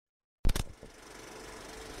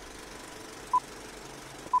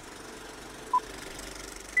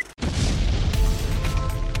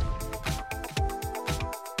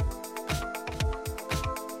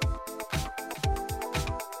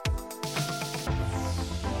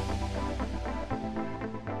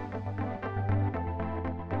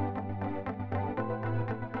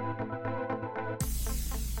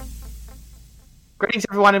Greetings,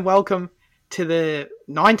 everyone, and welcome to the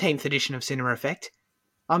 19th edition of Cinema Effect.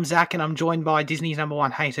 I'm Zach, and I'm joined by Disney's number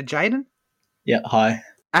one hater, Jaden. Yeah, hi.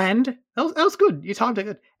 And that was good. Your times are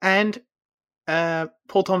good. And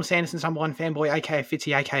Paul Thomas Anderson's number one fanboy, aka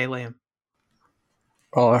Fitzy, aka Liam.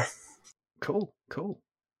 Oh, Cool.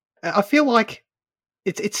 I feel like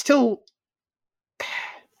it's still.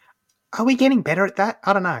 Are we getting better at that?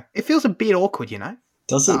 I don't know. It feels a bit awkward, you know.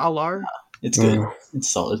 does it? Hello. It's good.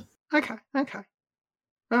 It's solid. Okay.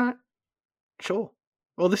 All right. Sure.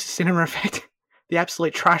 Well, this is Cinema Effect, the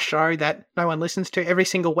absolute trash show that no one listens to every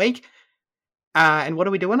single week. And what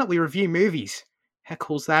do we do on it? We review movies. How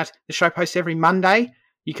cool is that? The show posts every Monday.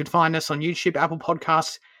 You can find us on YouTube, Apple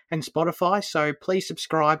Podcasts, and Spotify. So please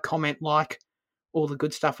subscribe, comment, like, all the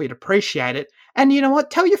good stuff. We'd appreciate it. And you know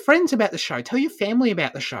what? Tell your friends about the show. Tell your family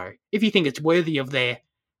about the show. If you think it's worthy of their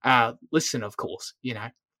listen, of course. You know,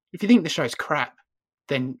 if you think the show's crap,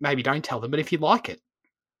 then maybe don't tell them. But if you like it,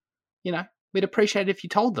 you know, we'd appreciate it if you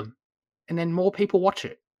told them. And then more people watch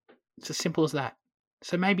it. It's as simple as that.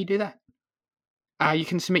 So maybe do that. You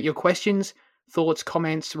can submit your questions, thoughts,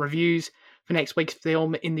 comments, reviews for next week's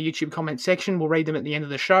film in the YouTube comment section. We'll read them at the end of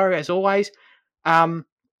the show, as always.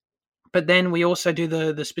 But then we also do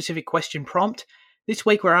the specific question prompt. This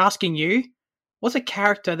week we're asking you, what's a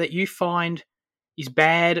character that you find is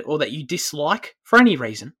bad or that you dislike for any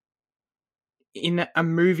reason in a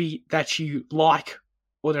movie that you like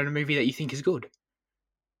or in a movie that you think is good?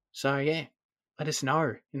 So, yeah, let us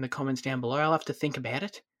know in the comments down below. I'll have to think about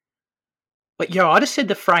it. But, I just said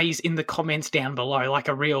the phrase in the comments down below like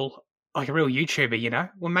a real YouTuber, you know?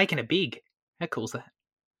 We're making it big. How cool is that?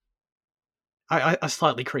 I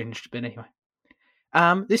slightly cringed, but anyway.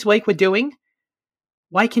 This week we're doing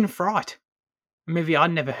Wake In Fright, a movie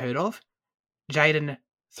I'd never heard of. Jaden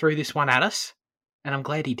threw this one at us, and I'm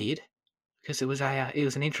glad he did, because it was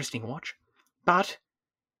an interesting watch. But,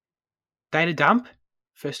 data dump,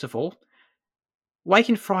 first of all. Wake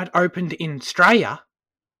In Fright opened in Australia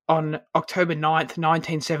on October 9th,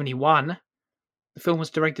 1971. The film was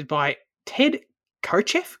directed by Ted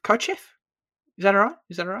Kochev? Is that all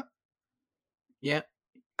right? Yeah,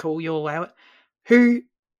 cool, you'll allow it. Who,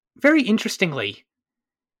 very interestingly,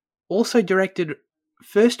 also directed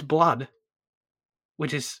First Blood,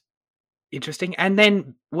 which is interesting, and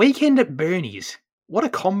then Weekend at Bernie's. What a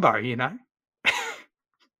combo, you know?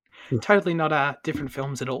 Totally not different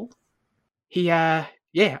films at all. He, I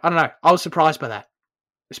don't know. I was surprised by that.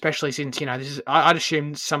 Especially since, I'd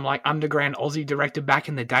assumed some, underground Aussie director back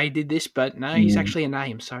in the day did this, but no, he's actually a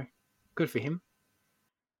name, so good for him.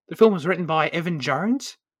 The film was written by Evan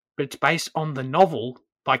Jones, but it's based on the novel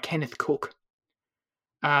by Kenneth Cook.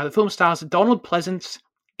 The film stars Donald Pleasance,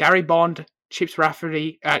 Gary Bond, Chips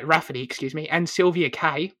Rafferty, and Sylvia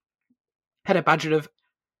Kay. Had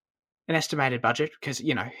an estimated budget, because,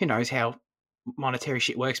 who knows how monetary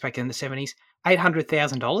shit works back in the 70s,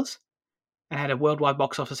 $800,000, and had a worldwide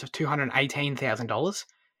box office of $218,000.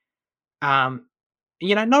 Not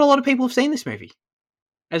a lot of people have seen this movie.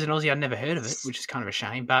 As an Aussie, I'd never heard of it, which is kind of a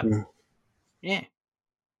shame, but yeah.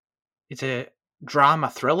 It's a drama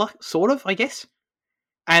thriller, sort of, I guess.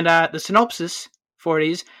 And the synopsis for it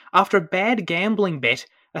is, after a bad gambling bet,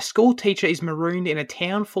 a school teacher is marooned in a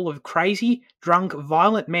town full of crazy, drunk,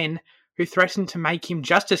 violent men who threaten to make him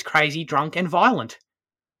just as crazy, drunk, and violent.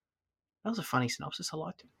 That was a funny synopsis. I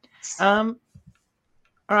liked it. All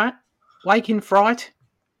right. Wake in Fright.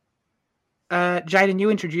 Jaden, you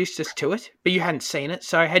introduced us to it, but you hadn't seen it,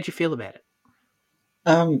 so how'd you feel about it?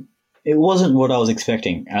 It wasn't what I was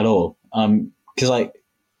expecting at all. Because,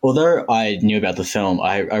 although I knew about the film,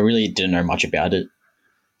 I really didn't know much about it.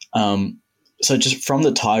 So just from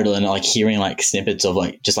the title and, hearing, snippets of,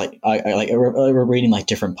 I reading,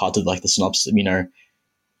 different parts of, the synopsis, and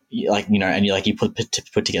you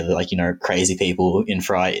put together, crazy people in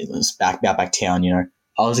Fright, Outback town, I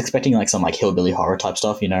was expecting, some, hillbilly horror type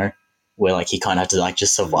stuff, where he kind of had to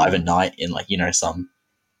just survive a night in some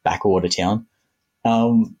backwater town.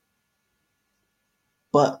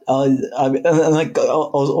 But I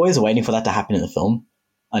was always waiting for that to happen in the film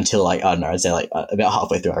until I don't know, I'd say about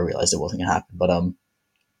halfway through I realized it wasn't gonna happen. But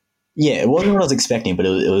it wasn't what I was expecting, but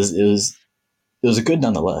it was good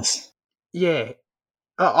nonetheless. Yeah,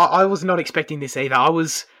 I was not expecting this either. I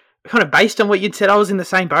was kind of, based on what you'd said, I was in the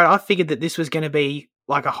same boat. I figured that this was going to be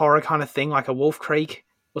like a horror kind of thing, like a Wolf Creek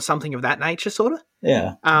or something of that nature, sort of.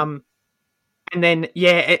 Yeah. And then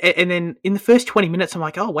in the first 20 minutes, I'm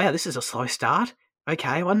like, oh wow, this is a slow start. Okay,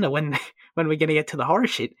 I wonder when we're going to get to the horror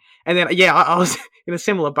shit. And then, I was in a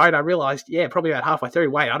similar boat. I realised, probably about halfway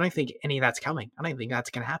through, wait, I don't think any of that's coming. I don't think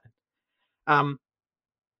that's going to happen.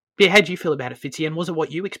 How'd you feel about it, Fitzy, and was it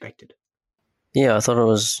what you expected? Yeah, I thought it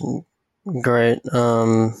was great.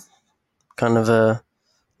 Kind of a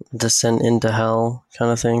descent into hell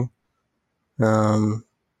kind of thing. Um,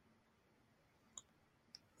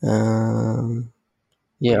 um,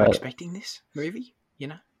 Were you yeah. expecting this movie?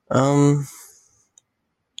 Um,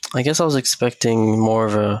 I guess I was expecting more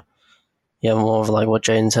of like what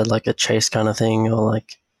Jaden said, like a chase kind of thing, or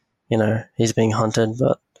like, he's being hunted,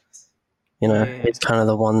 but Yeah. he's kind of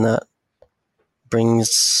the one that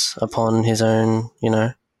brings upon his own,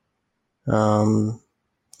 um,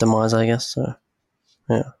 demise, I guess. So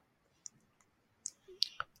yeah.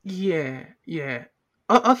 Yeah, yeah.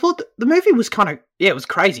 I thought the movie was kind of, yeah, it was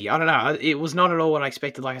crazy. I don't know. It was not at all what I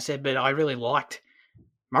expected, like I said, but I really liked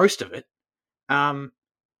most of it. Um,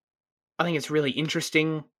 I think it's really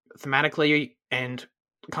interesting thematically, and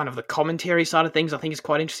kind of the commentary side of things I think is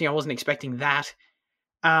quite interesting. I wasn't expecting that.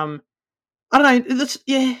 Um, I don't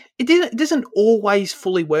know. It doesn't always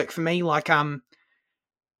fully work for me. Like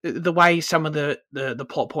the way some of the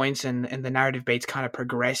plot points and the narrative beats kind of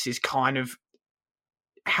progress is kind of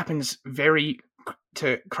happens very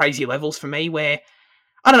to crazy levels for me. Where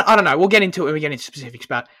I don't know. We'll get into it when we get into specifics,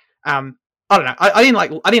 but I don't know.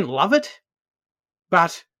 I didn't love it,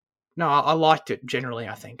 but no, I liked it generally.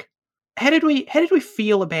 I think. How did we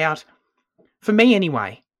feel about? For me,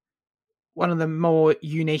 anyway, one of the more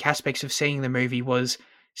unique aspects of seeing the movie was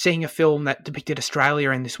seeing a film that depicted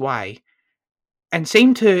Australia in this way and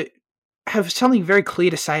seemed to have something very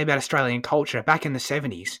clear to say about Australian culture back in the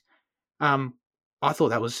 70s. Um, I thought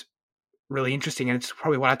that was really interesting, and it's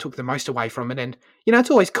probably what I took the most away from it. And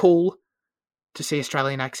it's always cool to see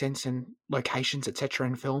Australian accents and locations, etc.,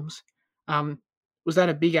 in films. Was that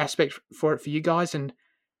a big aspect for it for you guys? And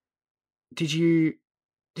did you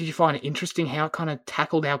find it interesting how it kind of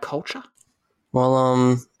tackled our culture?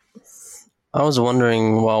 Well, I was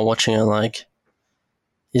wondering while watching it, like,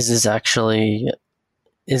 is this actually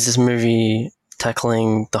is this movie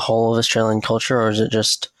tackling the whole of Australian culture, or is it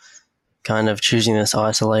just kind of choosing this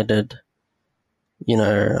isolated, you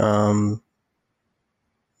know,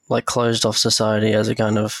 like closed off society as a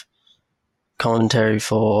kind of commentary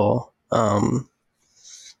for, I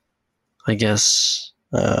guess,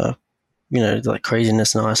 like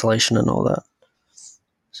craziness and isolation and all that.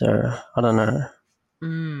 So I don't know.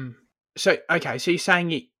 Mm. So okay, so you're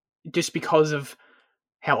saying it just because of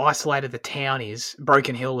how isolated the town is.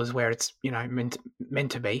 Broken Hill is where it's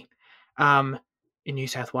meant to be, um, in New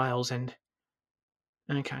South Wales, and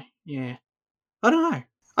okay, yeah, I don't know.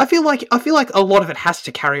 I feel like a lot of it has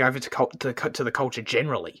to carry over to the culture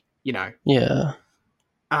generally, Yeah,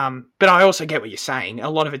 But I also get what you're saying. A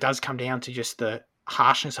lot of it does come down to just the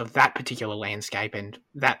harshness of that particular landscape, and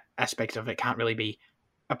that aspect of it can't really be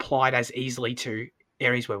applied as easily to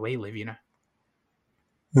areas where we live.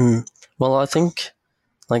 Well, I think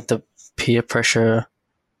like the peer pressure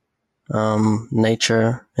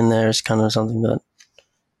nature in there is kind of something that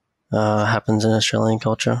happens in Australian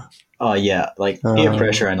culture. Oh yeah, like peer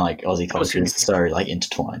pressure and like Aussie That was culture is significant. so like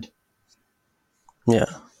intertwined. Yeah.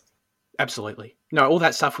 Absolutely. No, all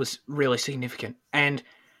that stuff was really significant. And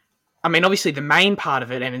I mean, obviously the main part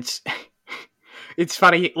of it, and it's it's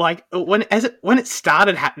funny, like when it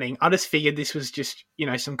started happening, I just figured this was just,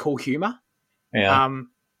 some cool humor. Yeah, Um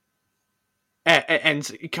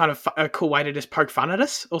and kind of a cool way to just poke fun at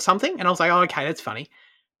us or something. And I was like, oh, okay, that's funny.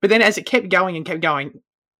 But then as it kept going and kept going,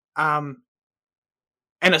 um,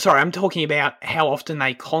 and sorry, I'm talking about how often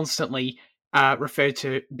they constantly refer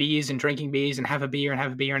to beers and drinking beers and have a beer and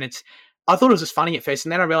have a beer. And I thought it was just funny at first.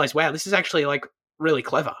 And then I realized, wow, this is actually like really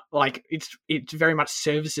clever. Like it very much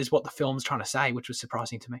services what the film's trying to say, which was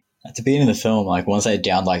surprising to me. at the beginning of the film, like once they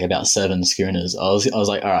downed like about 7 schooners, I was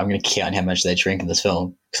like, all right, I'm going to count how much they drink in this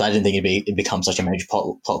film because I didn't think it'd become such a major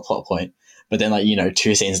plot point. But then, like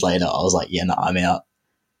 2 scenes later, I was like, yeah, no, I'm out.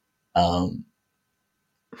 Um,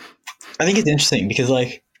 I think it's interesting because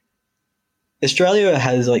like Australia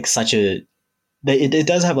has like such a it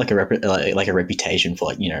does have like like a reputation for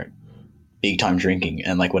like big time drinking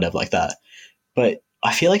and like whatever like that. But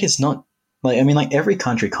I feel like it's not like I mean like every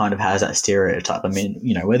country kind of has that stereotype. I mean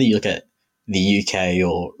whether you look at the UK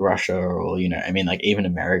or Russia or I mean like even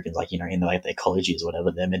Americans like in like their colleges or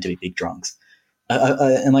whatever they're meant to be big drunks.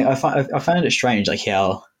 And like I find it strange like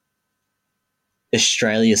how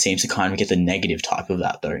Australia seems to kind of get the negative type of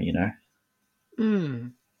that though.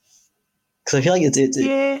 Mm, Because I feel like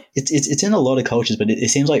yeah, it's in a lot of cultures, but it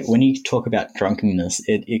seems like when you talk about drunkenness,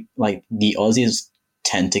 it like the Aussies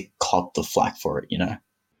tend to cop the flack for it. yeah.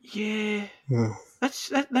 Mm.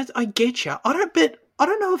 That's I get you. I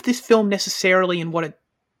don't know if this film necessarily and what it.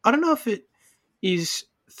 I don't know if it is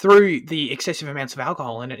through the excessive amounts of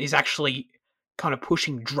alcohol in it is actually kind of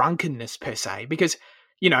pushing drunkenness per se, because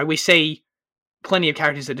we see plenty of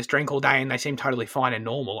characters that just drink all day and they seem totally fine and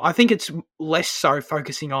normal. I think it's less so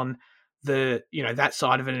focusing on the that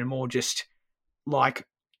side of it and more just like,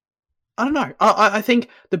 I don't know. I think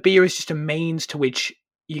the beer is just a means to which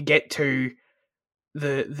you get to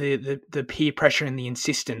the peer pressure and the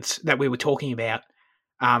insistence that we were talking about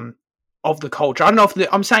of the culture. I don't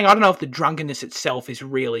know if the drunkenness itself is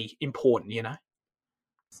really important.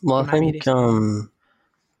 Well, Or maybe it is.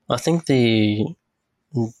 I think the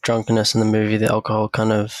drunkenness in the movie, the alcohol,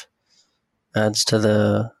 kind of adds to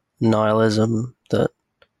the nihilism that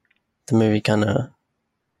the movie kind of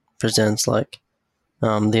presents. Like,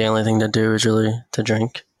 the only thing to do is really to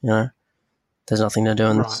drink. There's nothing to do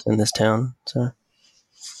in this town. So.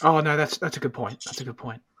 Oh no, that's a good point. That's a good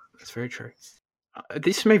point. That's very true.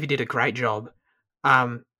 This movie did a great job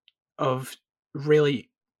of really,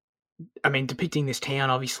 depicting this town,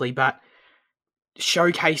 obviously, but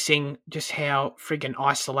showcasing just how friggin'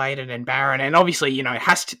 isolated and barren. And obviously,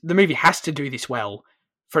 the movie has to do this well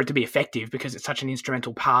for it to be effective because it's such an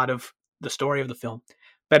instrumental part of the story of the film.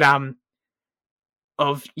 But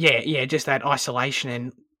just that isolation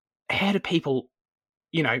and how do people,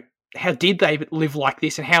 how did they live like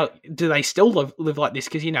this, and how do they still live like this?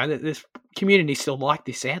 Because there's communities still like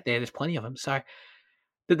this out there. There's plenty of them. So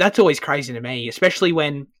that's always crazy to me, especially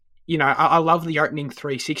when I love the opening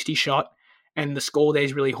 360 shot, and the score there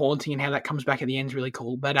is really haunting, and how that comes back at the end is really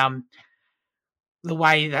cool. But the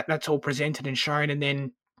way that's all presented and shown, and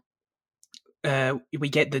then we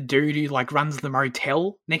get the dude who like runs the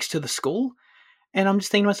motel next to the school, and I'm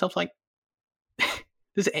just thinking to myself like,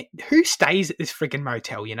 who stays at this freaking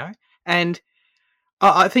motel, And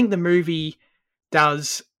I think the movie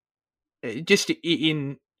does, just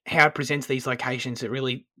in how it presents these locations, it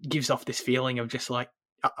really gives off this feeling of just like,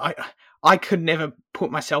 I could never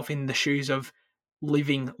put myself in the shoes of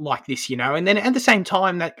living like this, And then at the same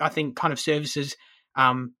time, that I think kind of services,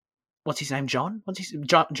 what's his name? John?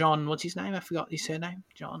 John, what's his name? I forgot his surname.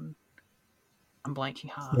 John. I'm blanking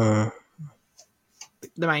hard.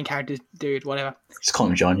 The main character, dude, whatever. Just call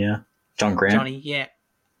him John, yeah. John Grant. Johnny, yeah.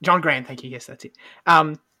 John Grant, thank you. Yes, that's it.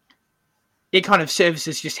 It kind of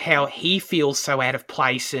services just how he feels so out of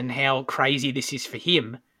place and how crazy this is for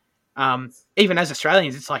him. Even as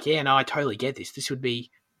Australians, it's like, yeah, no, I totally get this.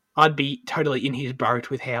 I'd be totally in his boat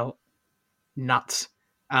with how nuts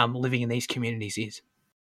living in these communities is.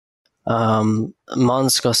 Martin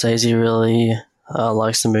Scorsese really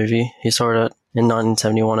likes the movie. He saw it in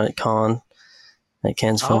 1971 at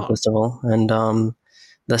Cannes Film Festival, and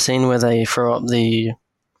the scene where they throw up the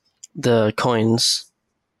coins,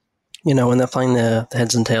 when they're playing the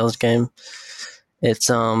heads and tails game, it's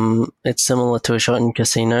similar to a shot in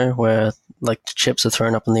Casino where like the chips are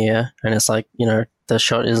thrown up in the air, and it's like the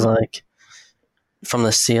shot is like from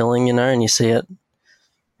the ceiling, and you see it.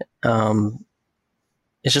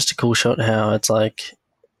 It's just a cool shot how it's like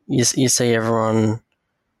you see everyone,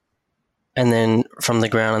 and then from the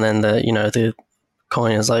ground, and then the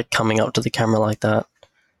coin is like coming up to the camera like that,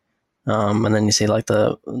 and then you see like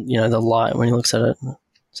the light when he looks at it.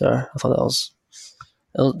 So I thought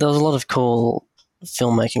there was a lot of cool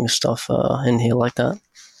filmmaking stuff in here like that.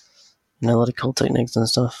 A lot of cool techniques and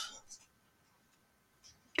stuff.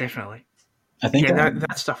 Definitely. I think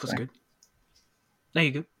that stuff was good. No,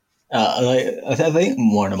 you're good. I think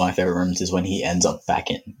one of my favorite moments is when he ends up back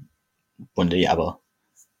in Bunda Yaba.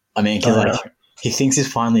 Because he thinks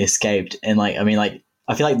he's finally escaped, and I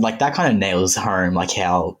feel like that kind of nails home like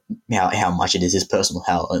how much it is his personal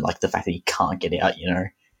hell, and like the fact that he can't get out.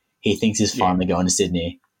 He thinks he's finally going to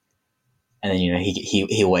Sydney, and then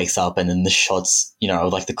he wakes up, and then the shots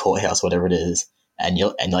of like the courthouse, whatever it is, and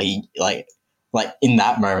like in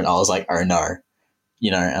that moment I was like, oh no,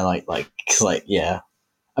 and cause yeah.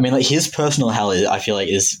 His personal hell is, I feel like,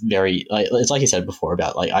 is very it's like you said before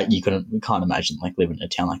about like we can't imagine like living in a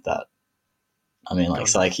town like that.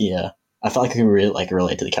 Yeah, I felt like I could really like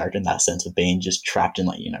relate to the character in that sense of being just trapped in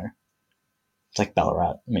it's like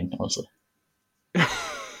Ballarat. Honestly,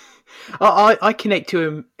 I connect to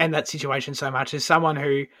him and that situation so much as someone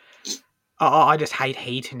who I just hate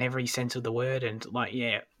heat in every sense of the word, and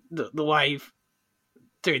the way,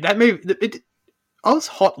 dude, that movie. I was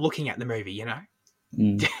hot looking at the movie,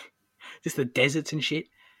 just the deserts and shit.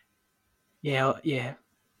 Yeah. I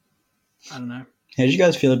don't know. How did you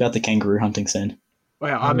guys feel about the kangaroo hunting scene?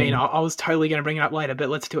 Well, I was totally going to bring it up later, but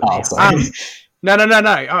let's do it now. Sorry. No.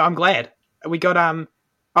 I'm glad we got.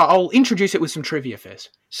 I'll introduce it with some trivia first.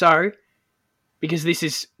 So, because this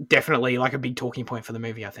is definitely like a big talking point for the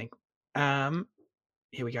movie, I think.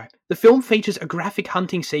 Here we go. The film features a graphic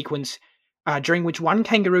hunting sequence during which one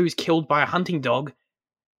kangaroo is killed by a hunting dog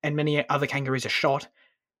and many other kangaroos are shot,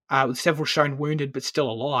 with several shown wounded but still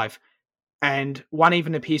alive. And one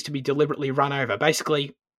even appears to be deliberately run over.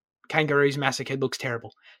 Basically, kangaroos massacred looks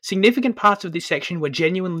terrible. Significant parts of this section were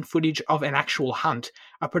genuine footage of an actual hunt.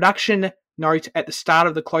 A production note at the start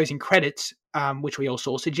of the closing credits, which we all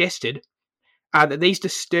saw, suggested that these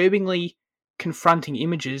disturbingly confronting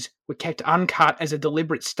images were kept uncut as a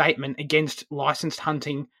deliberate statement against licensed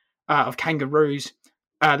hunting of kangaroos.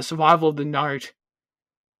 The survival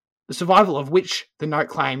of which the note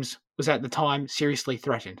claims was at the time seriously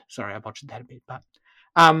threatened. Sorry, I botched that a bit, but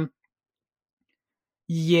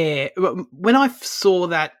yeah, when I saw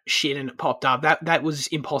that shit and it popped up, that was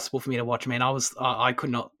impossible for me to watch. Man, I could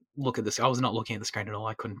not look at this. I was not looking at the screen at all.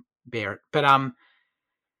 I couldn't bear it. But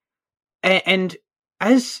and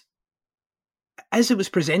as it was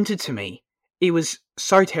presented to me, it was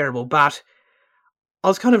so terrible. But I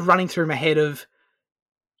was kind of running through my head of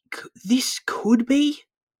this could be,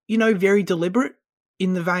 very deliberate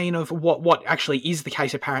in the vein of what actually is the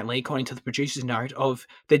case, apparently, according to the producer's note, of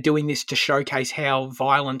they're doing this to showcase how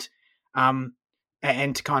violent and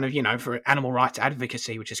to kind of, for animal rights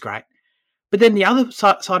advocacy, which is great. But then the other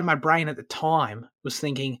side of my brain at the time was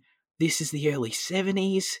thinking, this is the early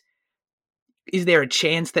 70s. Is there a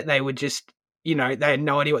chance that they would just, they had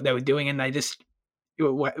no idea what they were doing and they just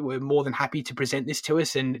were more than happy to present this to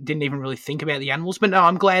us and didn't even really think about the animals? But no,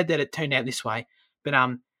 I'm glad that it turned out this way. But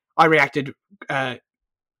I reacted,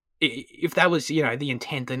 if that was, the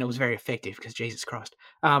intent, then it was very effective because Jesus Christ.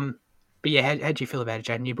 But yeah, how'd you feel about it,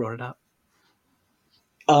 Jaden? You brought it up.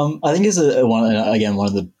 I think it's one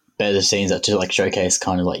of the better scenes that to like showcase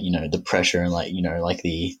kind of like, the pressure and like, like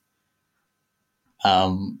the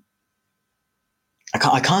I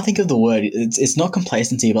can't think of the word. It's not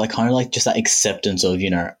complacency, but like kind of like just that acceptance of,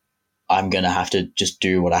 I'm going to have to just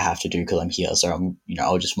do what I have to do because I'm here. So I'm,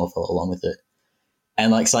 I'll just more follow along with it. And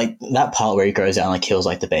like, it's like that part where he goes out and like kills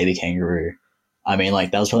like the baby kangaroo. I mean,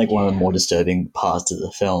 like that was probably like one of the more disturbing parts of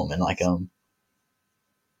the film. And like,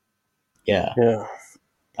 yeah.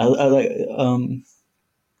 I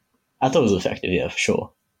thought it was effective. Yeah, for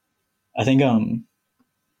sure. I think, I'm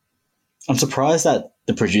surprised that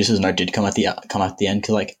the producer's note did come at the end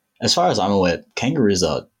because, like, as far as I'm aware, kangaroos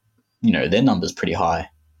are, their numbers pretty high.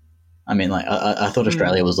 I mean, like, I thought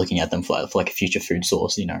Australia was looking at them for like a future food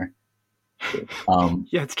source, Yeah,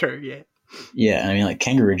 it's true. Yeah. Yeah, I mean, like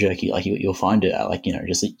kangaroo jerky, like you'll find it at like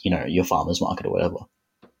just your farmer's market or whatever.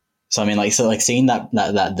 So I mean, like seeing that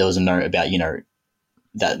there was a note about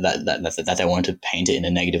that they wanted to paint it in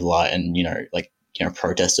a negative light and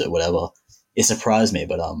protest it or whatever. It surprised me,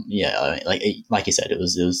 but yeah, I mean, like you said,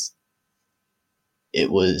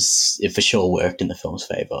 it for sure worked in the film's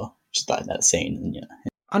favor. Just like that scene, and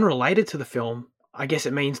Unrelated to the film, I guess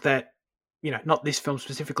it means that not this film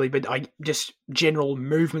specifically, but just general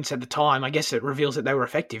movements at the time. I guess it reveals that they were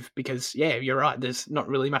effective because yeah, you're right. There's not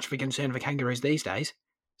really much of a concern for kangaroos these days,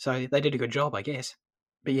 so they did a good job, I guess.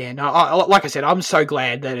 But yeah, no, like I said, I'm so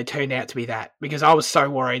glad that it turned out to be that because I was so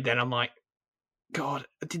worried that I'm like, God,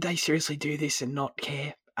 did they seriously do this and not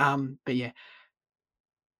care? But yeah,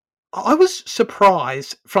 I was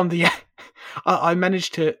surprised from the. I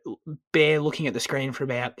managed to bear looking at the screen for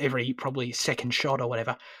about every probably second shot or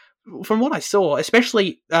whatever. From what I saw,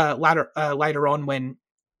 especially later on when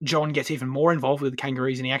John gets even more involved with the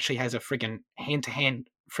kangaroos and he actually has a freaking hand-to-hand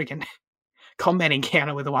freaking combat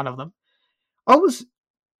encounter with one of them, I was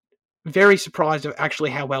very surprised at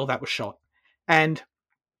actually how well that was shot. And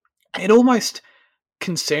it almost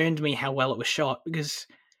concerned me how well it was shot because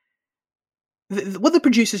what the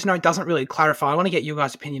producer's note doesn't really clarify. I want to get your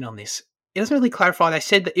guys' opinion on this. It doesn't really clarify. They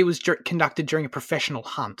said that it was conducted during a professional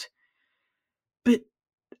hunt. But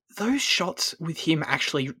those shots with him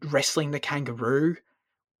actually wrestling the kangaroo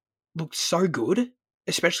looked so good,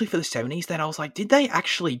 especially for the 70s, that I was like, did they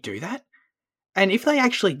actually do that? And if they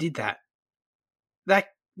actually did that,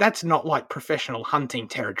 that's not like professional hunting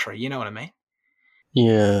territory, you know what I mean?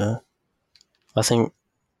 Yeah. I think,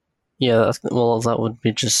 yeah, well, that would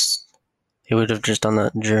be just, he would have just done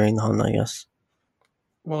that during the hunt, I guess.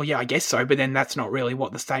 Well, yeah, I guess so, but then that's not really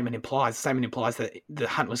what the statement implies. The statement implies that the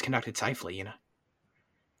hunt was conducted safely,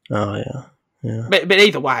 Oh, yeah. Yeah. But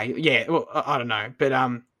either way, yeah, well, I don't know.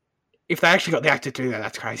 But if they actually got the actor to do that,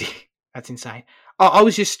 that's crazy. That's insane. I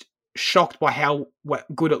was just shocked by how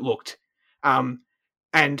good it looked. And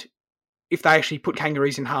if they actually put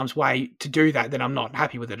kangaroos in harm's way to do that, then I'm not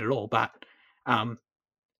happy with it at all. But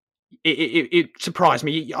it surprised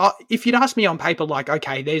me. If you'd asked me on paper, like,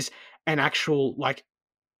 okay, there's an actual like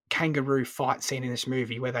kangaroo fight scene in this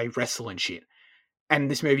movie where they wrestle and shit, and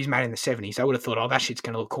this movie's made in the 70s, I would have thought, oh, that shit's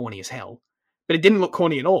going to look corny as hell. but it didn't look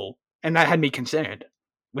corny at all, and that had me concerned.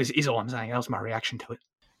 Is all I'm saying. That was my reaction to it.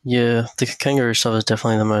 Yeah, the kangaroo stuff is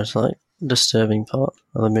definitely the most like disturbing part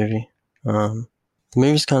of the movie. The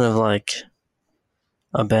movie's kind of like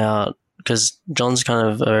about, because John's kind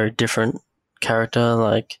of a different character.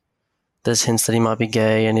 Like, there's hints that he might be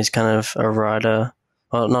gay, and he's kind of a writer.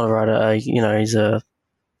 Well, not a writer. He's a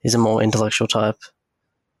more intellectual type.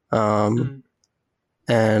 And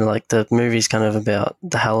like the movie's kind of about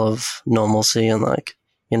the hell of normalcy and like,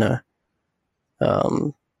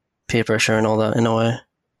 peer pressure and all that in a way.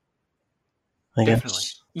 I Definitely.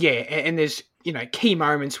 guess. Yeah, and there's, key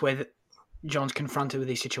moments where John's confronted with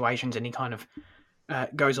these situations and he kind of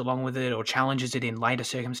goes along with it or challenges it in later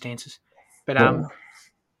circumstances. But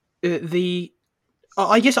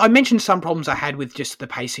I guess I mentioned some problems I had with just the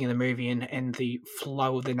pacing of the movie and the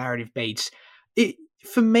flow of the narrative beats.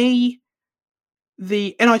 For me,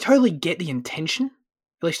 and I totally get the intention,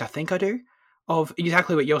 at least I think I do, of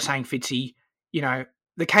exactly what you're saying, Fitzy.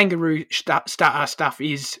 The kangaroo stuff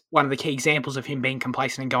is one of the key examples of him being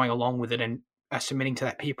complacent and going along with it and submitting to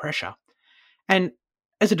that peer pressure. And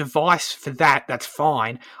as a device for that, that's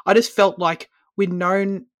fine. I just felt like we'd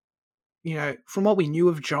known, from what we knew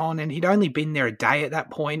of John, and he'd only been there a day at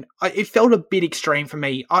that point, it felt a bit extreme for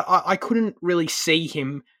me. I couldn't really see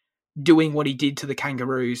him doing what he did to the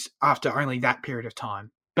kangaroos after only that period of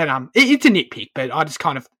time. But it's a nitpick, but I just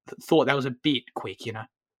kind of thought that was a bit quick,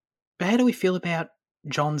 But how do we feel about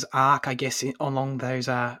John's arc, I guess, along those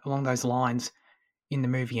lines in the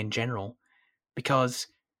movie in general? Because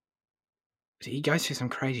he goes through some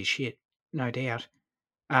crazy shit, no doubt.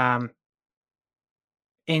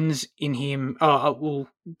 Ends in him. We'll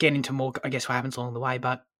get into more, I guess, what happens along the way,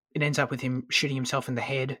 but it ends up with him shooting himself in the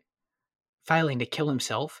head, failing to kill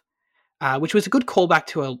himself, which was a good callback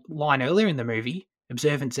to a line earlier in the movie.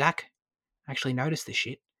 Observant Zach actually noticed this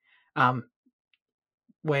shit,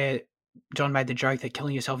 where John made the joke that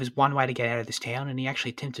killing yourself is one way to get out of this town, and he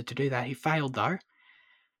actually attempted to do that. He failed, though.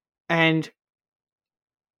 And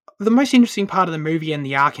the most interesting part of the movie and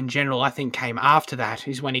the arc in general, I think, came after that,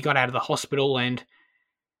 is when he got out of the hospital, and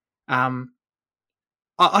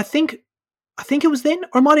I think it was then,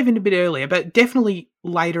 or it might have been a bit earlier, but definitely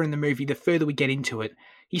later in the movie, the further we get into it,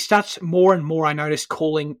 he starts more and more, I noticed,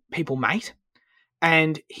 calling people mate.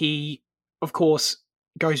 And he, of course,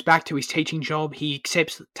 goes back to his teaching job. He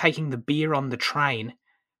accepts taking the beer on the train.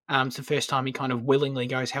 It's the first time he kind of willingly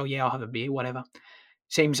goes, hell yeah, I'll have a beer, whatever.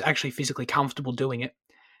 Seems actually physically comfortable doing it.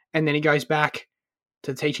 And then he goes back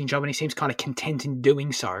to the teaching job and he seems kind of content in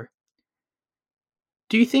doing so.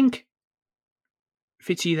 Do you think,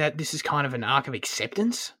 Fitzy, that this is kind of an arc of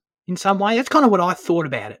acceptance in some way? That's kind of what I thought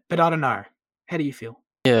about it, but I don't know. How do you feel?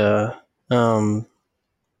 Yeah.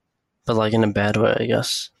 But like in a bad way, I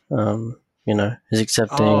guess. He's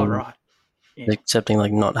accepting. Oh, right. Yeah. He's accepting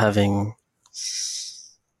like not having.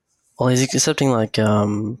 Well, he's accepting like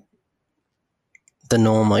the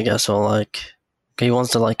norm, I guess, or like he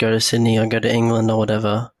wants to like go to Sydney or go to England or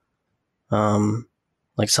whatever.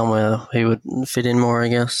 Like somewhere he would fit in more, I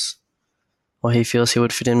guess, or he feels he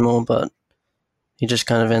would fit in more, but he just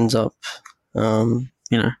kind of ends up,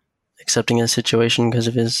 accepting a situation because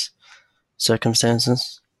of his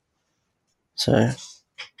circumstances. So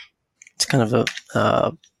it's kind of a,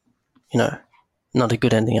 not a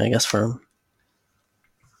good ending, I guess, for him.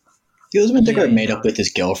 He was meant to go meet up with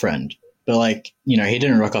his girlfriend, but like, he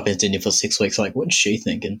didn't rock up in Sydney for 6 weeks. Like, what's she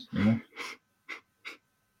thinking?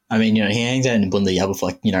 I mean, he hangs out in Bundabyabba for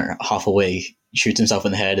like, half a week, shoots himself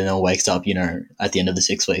in the head, and then wakes up, at the end of the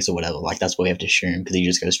 6 weeks or whatever. Like, that's what we have to assume because he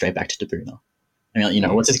just goes straight back to Tabuna. I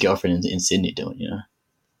mean, what's his girlfriend in Sydney doing?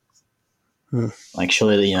 Like,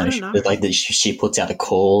 surely, she puts out a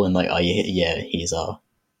call and like, oh yeah, he's over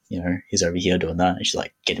here doing that, and she's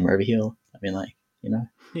like, get him over here. I mean, like,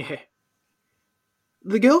 Yeah.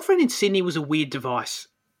 The girlfriend in Sydney was a weird device.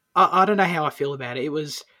 I don't know how I feel about it. It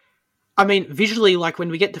was, I mean, visually, like when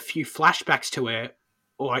we get the few flashbacks to her,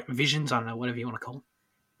 or like visions, I don't know, whatever you want to call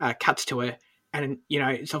them, cuts to her, and,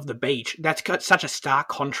 it's of the beach. That's got such a stark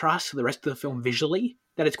contrast to the rest of the film visually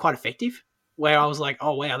that it's quite effective. Where I was like,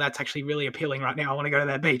 oh, wow, that's actually really appealing right now. I want to go to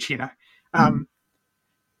that beach,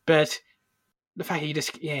 But the fact he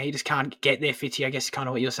just can't get there, Fitzy, I guess kind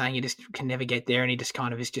of what you're saying. He just can never get there, and he just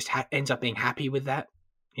kind of is just ends up being happy with that.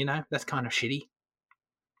 That's kind of shitty.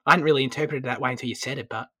 I hadn't really interpreted it that way until you said it,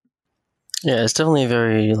 but yeah, it's definitely a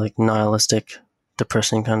very like nihilistic,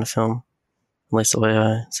 depressing kind of film. At least the way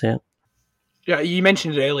I see it. Yeah, you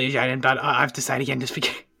mentioned it earlier, Jaden, but I have to say it again just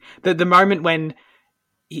because the moment when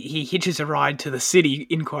he hitches a ride to the city,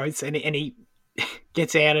 in quotes, and he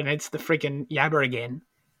gets out and it's the freaking Yabba again.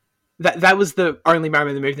 that was the only moment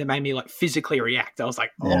in the movie that made me like physically react. I was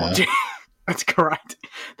like, Yeah. gee, that's great.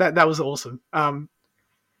 That was awesome.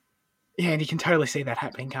 Yeah, and you can totally see that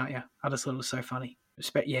happening, can't you? I just thought it was so funny.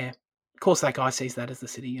 Yeah, of course that guy sees that as the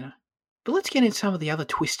city, you know. But let's get into some of the other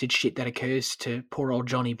twisted shit that occurs to poor old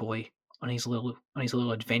Johnny Boy on his little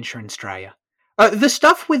adventure in Australia. The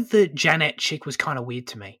stuff with the Janet chick was kind of weird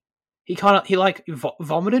to me. He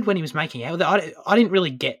vomited when he was making out. I didn't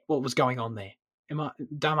really get what was going on there.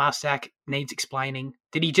 Dumbass Zach needs explaining.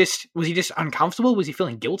 Was he just uncomfortable? Was he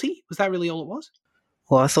feeling guilty? Was that really all it was?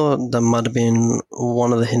 Well, I thought that might have been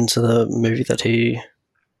one of the hints of the movie that he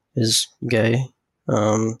is gay,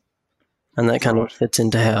 and that kind of fits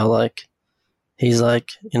into how like he's like,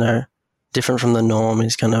 you know, different from the norm.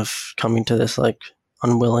 He's kind of coming to this like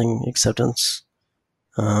unwilling acceptance.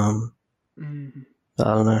 But I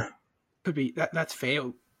don't know. Could be that's fair.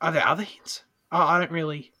 Are there other hints? I didn't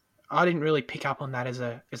really pick up on that as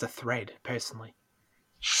a thread personally.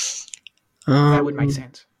 That would make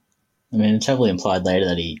sense. I mean, it's heavily implied later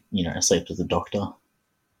that he, you know, sleeps with the doctor.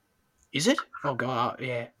 Is it? Oh god,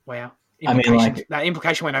 yeah. Wow. I mean, like that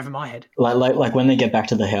implication went over my head. Like when they get back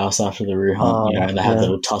to the house after the roo hunt, you know, and they have a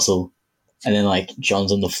little tussle, and then like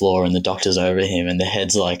John's on the floor and the doctor's over him, and their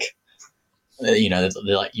heads like, you know,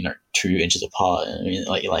 they're like, you know, 2 inches apart. I mean,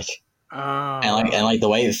 and the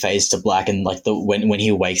way it fades to black, and like when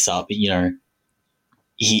he wakes up, you know,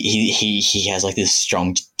 he has like this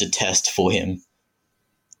strong detest for him.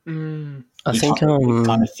 I think it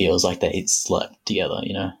kind of feels like they slept together,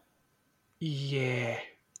 you know. Yeah.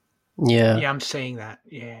 Yeah, I'm seeing that.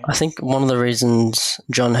 Yeah. I think one of the reasons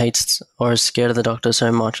John hates or is scared of the Doctor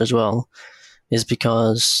so much as well is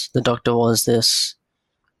because the Doctor was this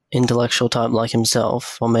intellectual type like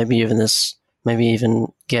himself, or maybe even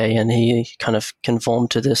gay, and he kind of conformed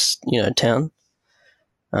to this, you know, town,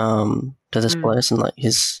 to this place, and like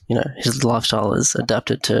his lifestyle is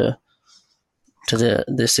adapted to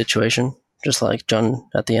this situation, just like John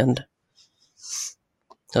at the end.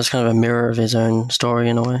 That's kind of a mirror of his own story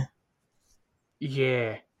in a way.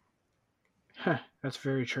 Yeah. Huh, that's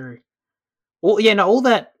very true. Well, yeah, no, all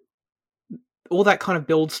that kind of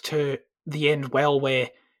builds to the end well, where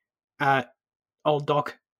old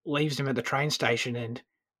Doc leaves him at the train station, and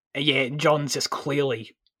John's just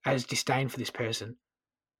clearly has disdain for this person.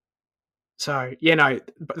 So,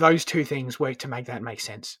 those two things work to make that make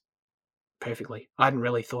sense perfectly. I hadn't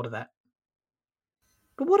really thought of that.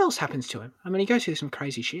 But what else happens to him? I mean, he goes through some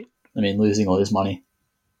crazy shit. I mean, losing all his money.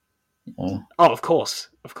 Oh, of course,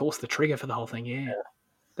 the trigger for the whole thing. Yeah,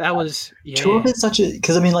 that was True, of it's such a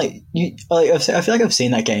because I mean, like I feel like I've seen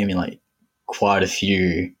that game in like quite a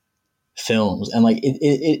few films, and like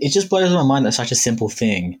it just blows my mind that such a simple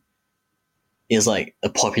thing is like a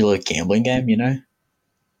popular gambling game. You know,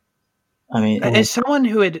 I mean, as someone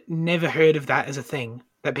who had never heard of that as a thing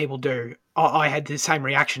that people do, I had the same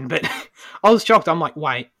reaction, but I was shocked. I'm like,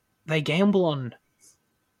 wait, they gamble on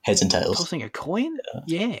heads and tails, tossing a coin?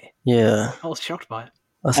 Yeah. I was shocked by it.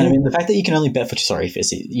 I mean, the fact that you can only bet for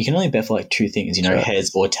you can only bet for like 2 things, you know,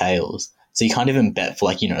 heads or tails. So you can't even bet for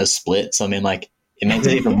like, you know, a split. So I mean, like it makes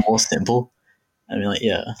it even more simple. I mean, like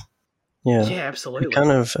yeah, absolutely. It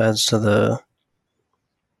kind of adds to the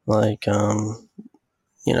like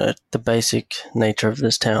you know, the basic nature of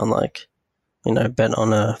this town. Like, you know, bet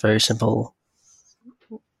on a very simple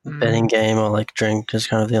betting game, or like drink is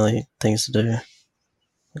kind of the only things to do.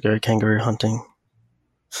 Go kangaroo hunting,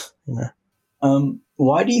 you know.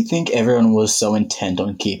 Why do you think everyone was so intent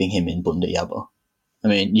on keeping him in Bunda Yaba? I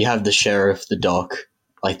mean, you have the sheriff, the doc,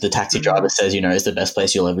 like the taxi driver says, you know, it's the best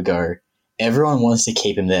place you'll ever go. Everyone wants to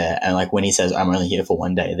keep him there, and like when he says, "I'm only here for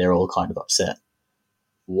 1 day," they're all kind of upset.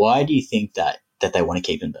 Why do you think that they want to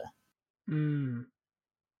keep him there?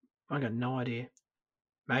 I got no idea.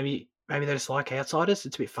 Maybe they just like outsiders.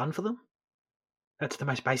 It's a bit fun for them. That's the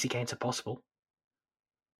most basic answer possible.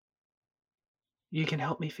 You can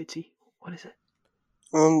help me, Fitzy. What is it?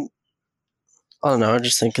 I don't know. I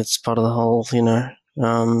just think it's part of the whole, you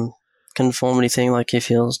know, conformity thing. Like he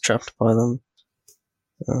feels trapped by them.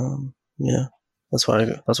 Yeah, that's what I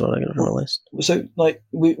got from the list. So, like,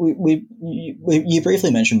 you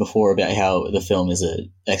briefly mentioned before about how the film is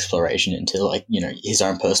an exploration into, like, you know, his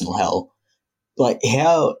own personal hell. Like,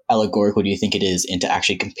 how allegorical do you think it is into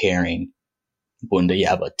actually comparing Bunda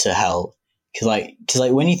Yaba to hell?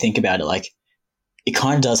 Because when you think about it, like, it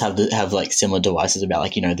kind of does have like similar devices about,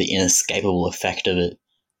 like, you know, the inescapable effect of it,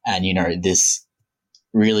 and, you know, this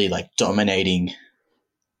really like dominating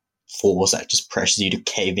force that just pressures you to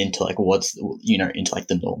cave into like what's, you know, into like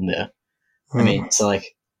the norm there. I mean, so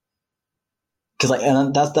like because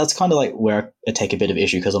and that's kind of like where I take a bit of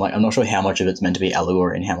issue, because I'm not sure how much of it's meant to be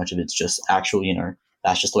allegory and how much of it's just actual.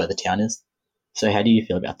 That's just the way the town is. So how do you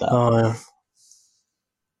feel about that? Oh, yeah.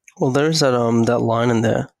 Well, there's that line in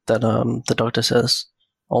there that the doctor says,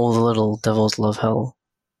 "All the little devils love hell."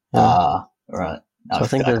 Yeah. Right. So I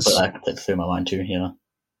think that completely through my mind too. Yeah.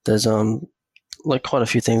 there's like quite a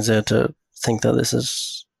few things there to think that this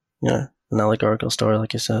is an allegorical story,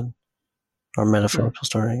 like you said, or metaphorical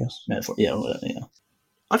story, I guess. Metaphor. Yeah. Yeah.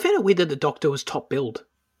 I found it weird that the Doctor was top billed.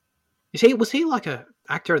 Was he like a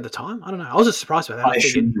actor at the time? I don't know. I was just surprised by that. I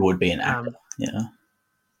assume you would be an actor. Yeah.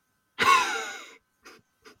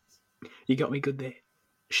 You got me good there.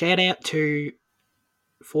 Shout out to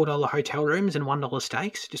 $4 hotel rooms and $1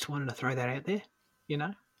 steaks. Just wanted to throw that out there.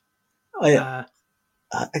 Oh, yeah.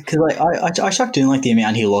 Because I chucked in like the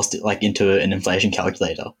amount he lost like into an inflation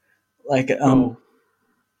calculator.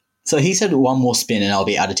 So he said one more spin and I'll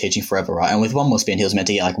be out of teaching forever, right? And with one more spin, he was meant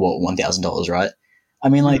to get like what, $1,000, right? I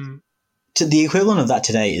mean, like to the equivalent of that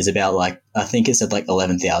today is about like, I think it said like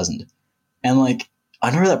 11,000, and like I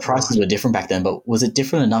know that prices were different back then, but was it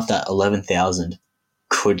different enough that 11,000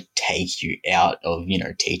 could take you out of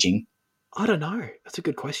teaching? I don't know. That's a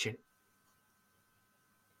good question.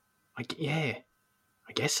 I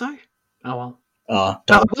guess so. Oh well.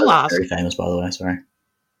 We'll ask. Very famous, by the way. Sorry.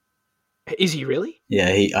 Is he really? Yeah,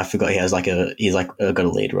 I forgot he has he's got a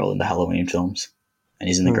lead role in the Halloween films, and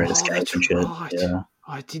he's in The Great Escape and shit. Right. Yeah,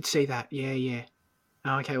 I did see that. Yeah.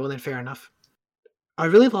 Oh, okay, well then, fair enough. I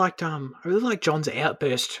really liked John's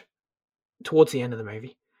outburst towards the end of the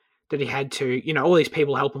movie, that he had to, all these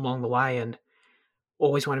people help him along the way and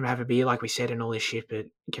always want him to have a beer, like we said, and all this shit, but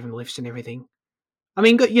give him lifts and everything. I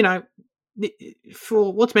mean,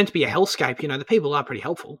 for what's meant to be a hellscape, the people are pretty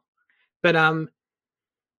helpful. But and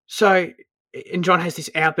John has this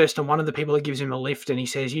outburst on one of the people that gives him a lift, and he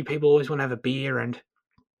says, "You people always want to have a beer," and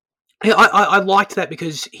I liked that,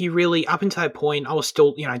 because he really, up until that point, I was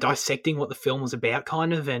still, dissecting what the film was about,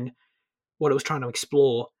 kind of, and what it was trying to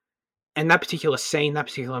explore. And that particular scene, that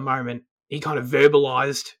particular moment, he kind of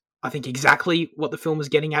verbalized, I think, exactly what the film was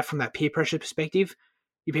getting at from that peer pressure perspective.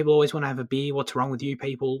 You people always want to have a beer. What's wrong with you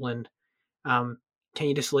people? And can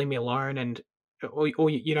you just leave me alone? And or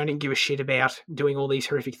you don't even give a shit about doing all these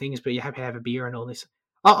horrific things, but you're happy to have a beer and all this.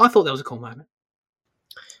 I thought that was a cool moment.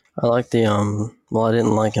 I like the well, I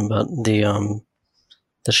didn't like him, but the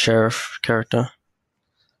sheriff character.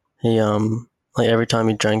 He like every time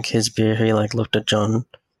he drank his beer, he like looked at John,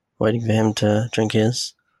 waiting for him to drink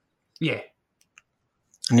his. Yeah.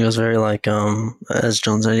 And he was very like as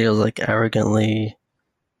John said, he was like arrogantly,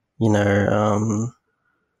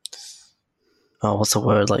 what's the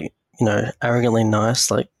word? Like, arrogantly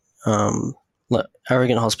nice, like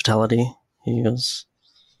arrogant hospitality. He was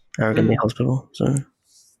arrogantly hospitable, so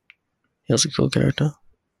he was a cool character.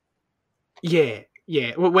 Yeah.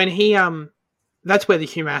 When he that's where the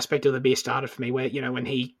humor aspect of the beer started for me. Where when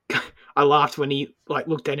he, I laughed when he like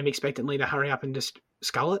looked at him expectantly to hurry up and just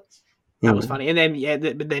scull it. That was funny. And then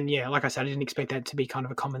like I said, I didn't expect that to be kind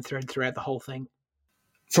of a common thread throughout the whole thing.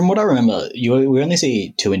 From what I remember, we only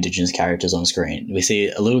see two Indigenous characters on screen. We see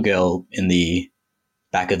a little girl in the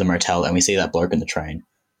back of the motel, and we see that bloke in the train.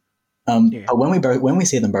 But when we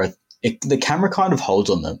see them both, the camera kind of holds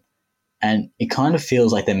on them, and it kind of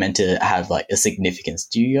feels like they're meant to have like a significance.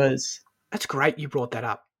 Do you guys? That's great you brought that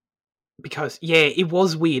up, because it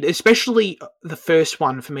was weird, especially the first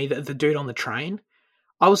one for me, the dude on the train.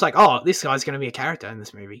 I was like, oh, this guy's going to be a character in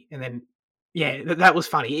this movie, and then that was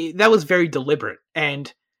funny. That was very deliberate, and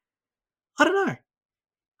I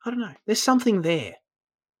don't know. There's something there,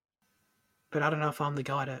 but I don't know if I'm the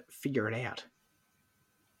guy to figure it out.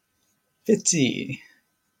 Fitzy.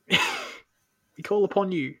 We call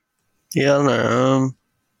upon you. Yeah, I don't know.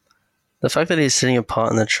 The fact that he's sitting apart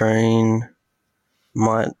in the train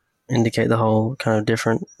might indicate the whole kind of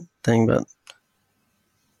different thing, but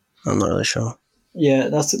I'm not really sure. Yeah,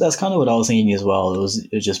 that's kind of what I was thinking as well. It was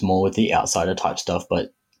just more with the outsider type stuff,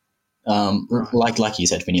 but like you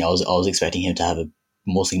said, Vinny, I was expecting him to have a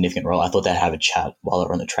more significant role. I thought they'd have a chat while they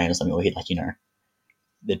were on the train or something, where he'd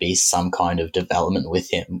there'd be some kind of development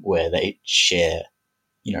with him where they share,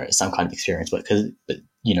 some kind of experience, but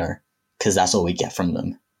because that's all we get from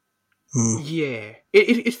them. Yeah,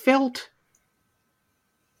 it felt.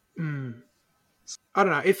 I don't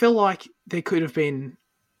know. It felt like there could have been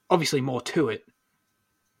obviously more to it,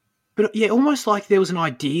 but almost like there was an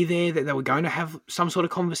idea there that they were going to have some sort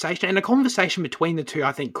of conversation, and a conversation between the two,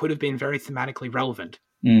 I think, could have been very thematically relevant.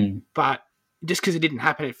 But just because it didn't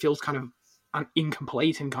happen, it feels kind of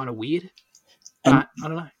incomplete and kind of weird. But I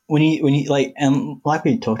don't know. When you like, and like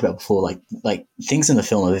we talked about before, like things in the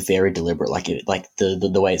film are very deliberate, like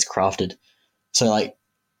the way it's crafted. So like,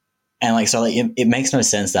 and like, so like, it makes no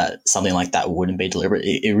sense that something like that wouldn't be deliberate.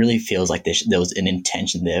 It really feels like there was an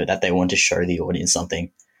intention there that they want to show the audience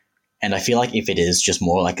something. And I feel like if it is just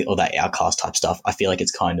more like all that outcast type stuff, I feel like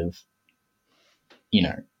it's kind of,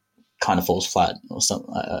 kind of falls flat or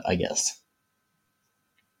something, I guess.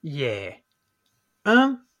 Yeah.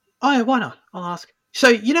 Oh, yeah, why not? I'll ask.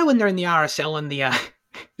 So, when they're in the RSL and the,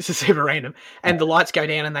 this is super random, and the lights go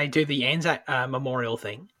down and they do the Anzac memorial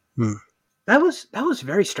thing, that was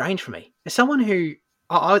very strange for me. As someone who,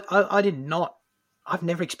 I did not, I've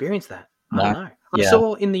never experienced that. I don't know. I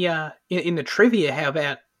saw in the in the trivia how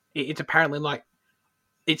about it's apparently like,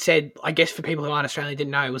 it said, I guess for people who aren't Australian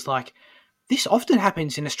didn't know, it was like, this often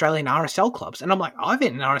happens in Australian RSL clubs. And I'm like, I've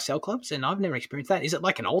been in RSL clubs and I've never experienced that. Is it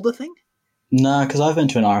like an older thing? No, because I've been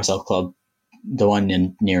to an RSL club, the one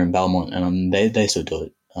near in Belmont, and they still do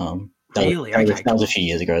it. Really? That was a few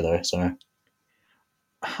years ago, though, so.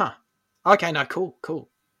 Huh. Okay, no, cool.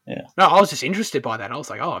 Yeah. No, I was just interested by that. I was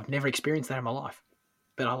like, I've never experienced that in my life.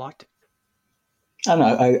 But I liked it. I don't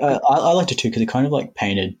know. I liked it too because it kind of like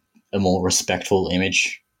painted a more respectful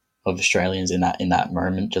image of Australians in that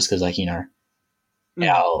moment, just because, like,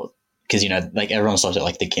 because like everyone stops at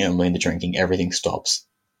like the gambling, the drinking, everything stops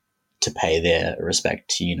to pay their respect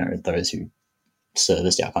to those who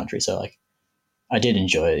serviced our country. So like, I did not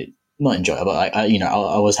enjoy it, but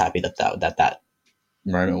I was happy that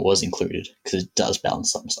moment was included because it does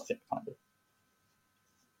balance some stuff in kind of.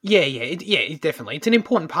 Yeah, definitely. It's an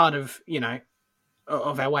important part of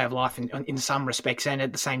of our way of life in some respects, and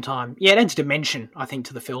at the same time, it adds dimension, I think,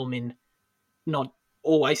 to the film in not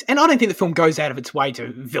always. And I don't think the film goes out of its way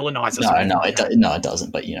to villainize us. No, it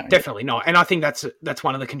doesn't. But definitely not. And I think that's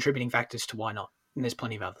one of the contributing factors to why not. And there's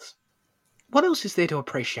plenty of others. What else is there to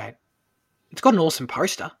appreciate? It's got an awesome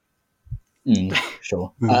poster.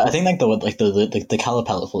 Sure. I think like the color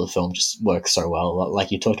palette for the film just works so well.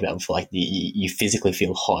 Like you talked about before, like you physically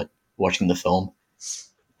feel hot watching the film.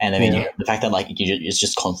 And I mean, the fact that like it's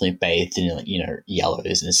just constantly bathed in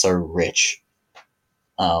yellows and it's so rich.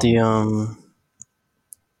 The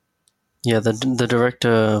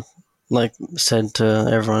director like said to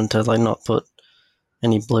everyone to like not put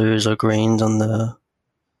any blues or greens on the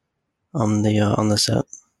set.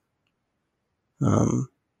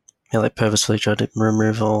 He like purposefully tried to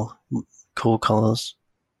remove all cool colors.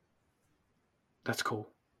 That's cool.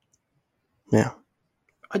 Yeah,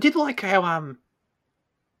 I did like how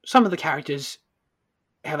some of the characters,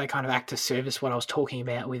 how they kind of act to service what I was talking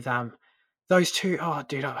about with those two. Oh,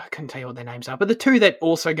 dude, I couldn't tell you what their names are, but the two that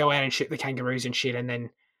also go out and shoot the kangaroos and shit, and then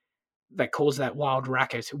that cause that wild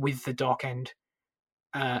racket with the Doc and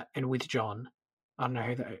with John. I don't know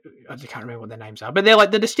I can't remember what their names are, but they're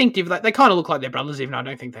like the distinctive. Like, they kind of look like their brothers, even though I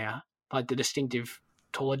don't think they are. Like the distinctive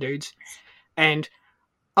taller dudes, and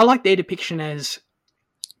I like their depiction as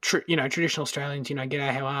traditional Australians,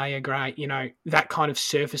 g'day, how are you, great, that kind of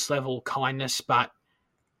surface level kindness, but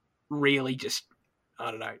really just, I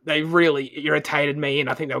don't know, they really irritated me, and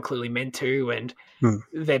I think they were clearly meant to, and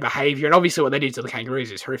their behaviour, and obviously what they did to the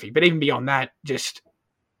kangaroos is horrific, but even beyond that, just,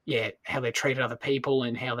 how they treated other people,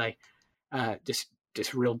 and how they just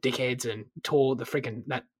real dickheads, and tore the freaking,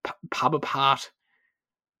 that pub apart.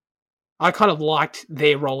 I kind of liked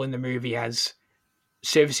their role in the movie as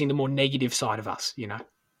servicing the more negative side of us,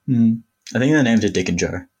 I think their names are Dick and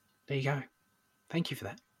Joe. There you go. Thank you for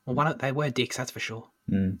that. Well, they were dicks, that's for sure.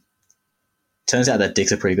 Turns out that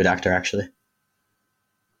Dick's a pretty good actor, actually.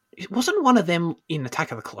 Wasn't one of them in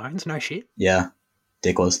Attack of the Clones? No shit. Yeah,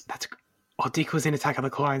 Dick was. Dick was in Attack of the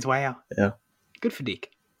Clones. Wow. Yeah. Good for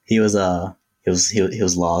Dick. He was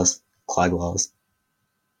Lars, Clive Lars.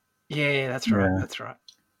 Yeah, that's right. Yeah. That's right.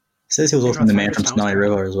 It says he was also in The Man from Snowy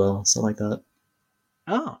River as well, stuff like that.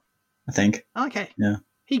 Oh. I think. Okay. Yeah.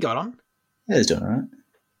 He got on. Yeah, he's doing all right.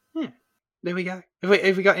 Yeah. There we go.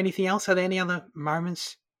 Have we got anything else? Are there any other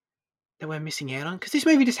moments that we're missing out on? Because this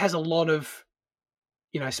movie just has a lot of,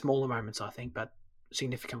 smaller moments, I think, but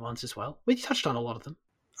significant ones as well. We touched on a lot of them.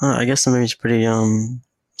 I guess the movie's pretty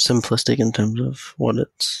simplistic in terms of what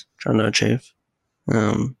it's trying to achieve.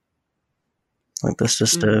 Like this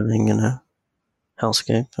disturbing,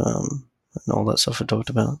 hellscape, and all that stuff we talked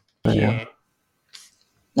about. But, yeah.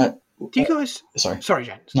 No. Do you guys? Sorry,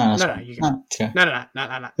 James. No, you go. No, it's okay.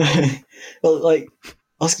 No. Well, like,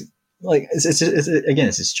 it's again,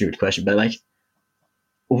 it's a stupid question, but like,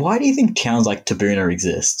 why do you think towns like Tabuna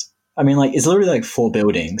exist? I mean, like, it's literally like 4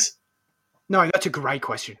 buildings. No, that's a great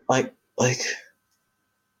question. Like,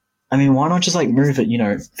 I mean, why not just like move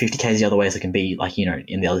it, 50 k's the other way so it can be like,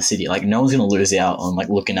 in the other city? Like, no one's gonna lose out on like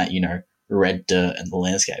looking at, red dirt and the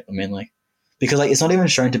landscape. I mean, like, because like it's not even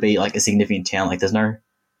shown to be like a significant town. Like, there's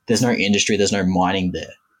no industry, there's no mining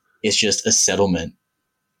there. It's just a settlement,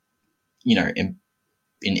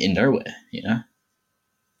 in nowhere.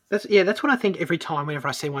 That's what I think every time whenever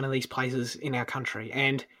I see one of these places in our country,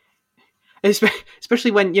 and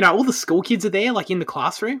especially when all the school kids are there, like in the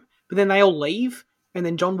classroom, but then they all leave, and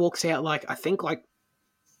then John walks out like I think like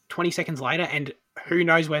 20 seconds later, and who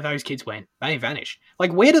knows where those kids went? They vanished.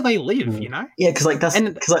 Like, where do they live? Yeah, because like that's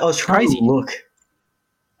because like, I was trying to look,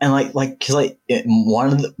 and one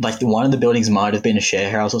of the buildings might have been a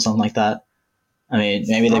share house or something like that. I mean,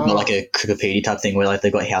 maybe they've got like a Wikipedia type thing where like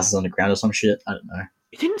they've got houses on the ground or some shit. I don't know.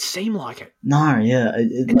 It didn't seem like it. No, yeah.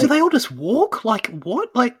 And do they all just walk? Like,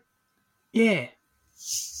 what? Like, yeah.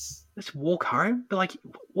 Let's walk home. But, like,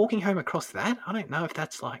 walking home across that? I don't know if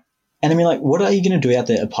that's, like... And, I mean, like, what are you going to do out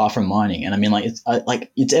there apart from mining? And, I mean, like,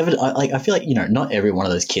 it's evident... I feel like, not every one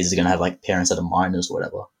of those kids is going to have, like, parents that are miners or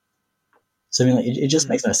whatever. So, I mean, like, it just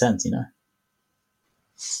makes no sense,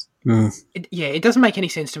 It doesn't make any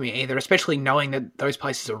sense to me either, especially knowing that those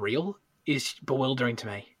places are real is bewildering to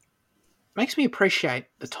me. Makes me appreciate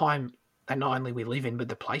the time that not only we live in, but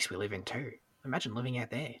the place we live in too. Imagine living out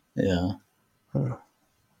there. Yeah.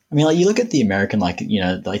 I mean, like, you look at the American, like,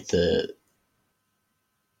 like the...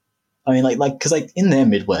 I mean, like, because, like, in their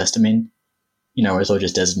Midwest, I mean, where it's all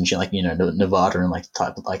just desert and shit, like, Nevada and, like,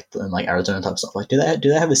 type of, like, and, like, Arizona type stuff. Like, do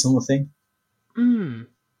they have a similar thing?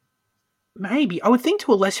 Maybe. I would think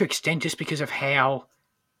to a lesser extent just because of how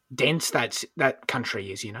dense that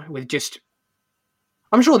country is, with just...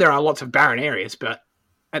 I'm sure there are lots of barren areas, but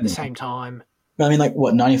at the same time... I mean, like,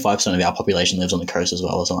 what, 95% of our population lives on the coast as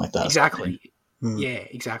well or something like that. Exactly. Yeah,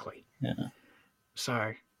 exactly. Yeah. So,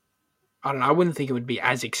 I don't know. I wouldn't think it would be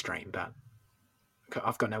as extreme, but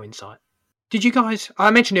I've got no insight. Did you guys...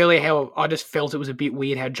 I mentioned earlier how I just felt it was a bit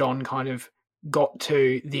weird how John kind of got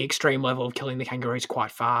to the extreme level of killing the kangaroos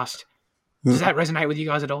quite fast. Does that resonate with you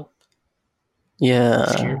guys at all? Yeah.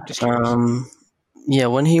 Just curious. Yeah,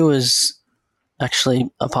 when he was actually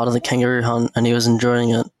a part of the kangaroo hunt and he was enjoying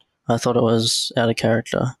it, I thought it was out of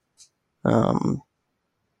character in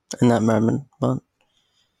that moment. But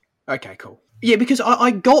okay, cool. Yeah, because I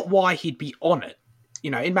got why he'd be on it.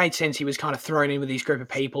 It made sense. He was kind of thrown in with these group of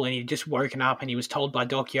people and he'd just woken up and he was told by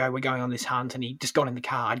Doc, we're going on this hunt, and he just got in the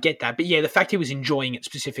car. I'd get that. But yeah, the fact he was enjoying it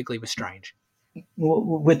specifically was strange. Well,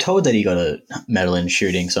 we're told that he got a medal in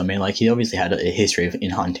shooting, so I mean, like, he obviously had a history in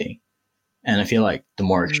hunting. And I feel like the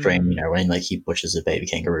more extreme, when like he pushes a baby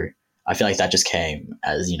kangaroo, I feel like that just came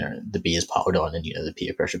as the beers piled on and the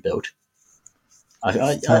peer pressure built. I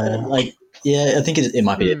think it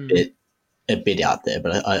might be a bit out there,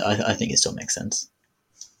 but I think it still makes sense.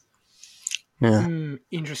 Yeah.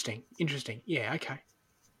 Interesting. Yeah. Okay.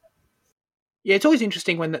 Yeah, it's always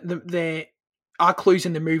interesting when there are clues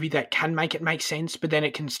in the movie that can make it make sense, but then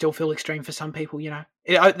it can still feel extreme for some people.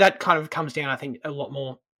 That kind of comes down, I think, a lot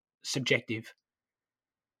more subjective.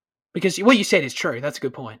 Because what you said is true. That's a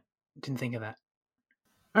good point. Didn't think of that.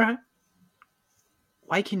 All right.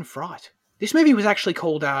 Wake In Fright. This movie was actually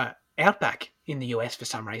called Outback in the US for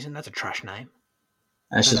some reason. That's a trash name.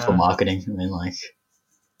 That's just for marketing. I mean, like...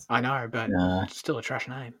 I know, but it's still a trash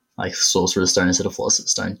name. Like Sorcerer's Stone instead of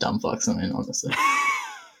Philosopher's Stone. Dumb fucks, I mean, honestly.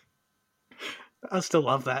 I still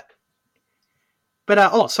love that.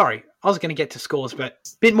 But, sorry. I was going to get to scores, but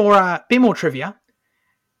bit more trivia.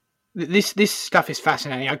 This stuff is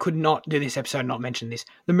fascinating. I could not do this episode and not mention this.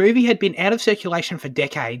 The movie had been out of circulation for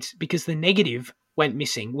decades because the negative went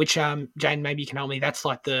missing, which Jane, maybe you can help me. That's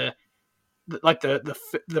like the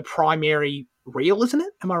primary reel, isn't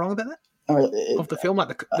it? Am I wrong about that? Of the film,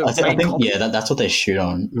 like I think copy? Yeah, that's what they shoot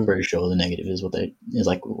on. I'm pretty sure the negative is what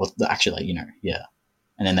actually yeah,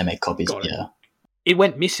 and then they make copies. It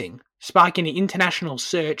went missing, sparking an international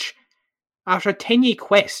search. After a 10-year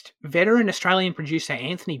quest, veteran Australian producer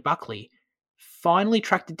Anthony Buckley finally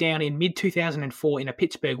tracked it down in mid-2004 in a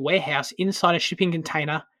Pittsburgh warehouse inside a shipping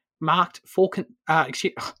container marked for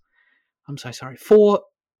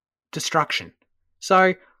destruction.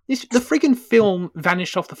 So the friggin' film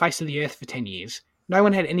vanished off the face of the earth for 10 years. No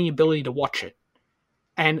one had any ability to watch it.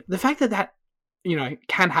 And the fact that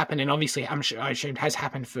can happen, and obviously I assume has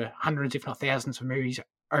happened for hundreds, if not thousands of movies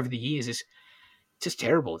over the years, is just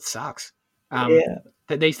terrible. It sucks.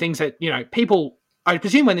 That these things that, people, I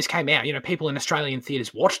presume when this came out, people in Australian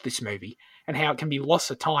theatres watched this movie and how it can be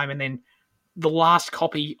lost of time, and then the last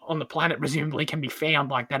copy on the planet presumably can be found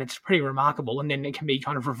like that. It's pretty remarkable. And then it can be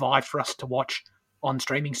kind of revived for us to watch on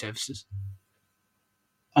streaming services.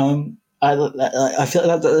 I I feel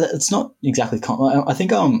that it's not exactly. I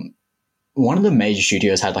think one of the major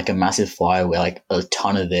studios had like a massive fire where like a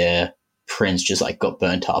ton of their prints just like got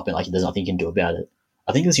burnt up and like there's nothing you can do about it.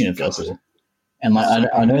 I think it's Universal, God, and like so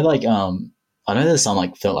I know bad. like I know there's some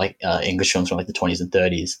like felt like English films from like the 20s and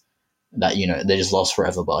 30s that they're just lost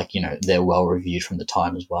forever, but like they're well reviewed from the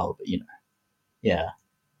time as well. But yeah,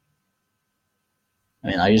 I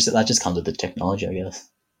mean that just comes with the technology, I guess.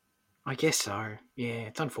 I guess so. Yeah,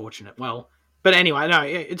 it's unfortunate. Well, but anyway, no,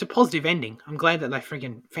 it's a positive ending. I'm glad that they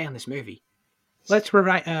friggin' found this movie. Let's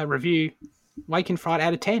review Wake In Fright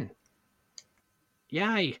out of 10.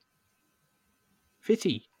 Yay.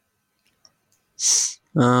 Fitzy.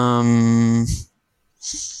 I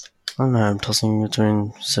don't know. I'm tossing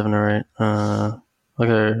between 7 or 8. I'll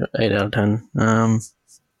go 8 out of 10.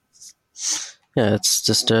 Yeah, it's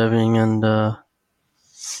disturbing and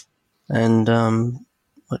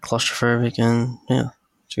like claustrophobic, and yeah,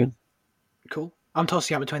 it's good. Cool. I'm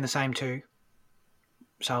tossing up between the same two,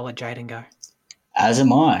 so I'll let Jaden go. As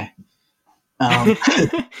am I. Um,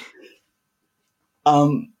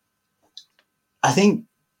 um, I think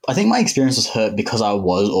my experience was hurt because I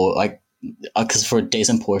was, or like, because for a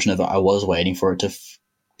decent portion of it, I was waiting for it to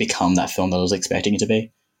become that film that I was expecting it to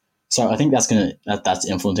be. So I think that's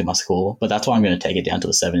influencing my score, but that's why I'm gonna take it down to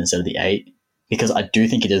the 7 instead of the 8 because I do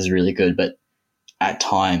think it is really good, but at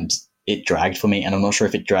times it dragged for me, and I'm not sure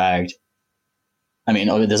if it dragged. I mean,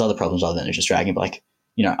 there's other problems other than it just dragging, but like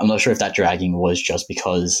I'm not sure if that dragging was just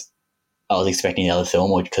because I was expecting the other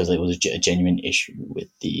film or because it was a genuine issue with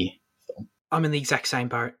the film. I'm in the exact same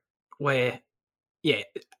boat where, yeah,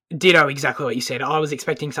 ditto exactly what you said. I was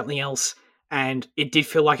expecting something else, and it did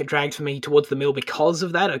feel like it dragged for me towards the middle because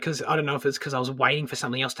of that, or because I don't know if it's because I was waiting for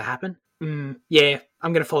something else to happen. Yeah,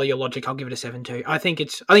 I'm going to follow your logic. I'll give it a 7 too. I think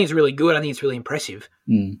it's really good. I think it's really impressive.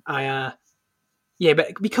 Yeah,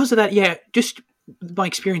 but because of that, yeah, just my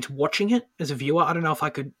experience watching it as a viewer, I don't know if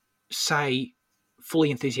I could say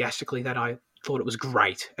fully enthusiastically that I thought it was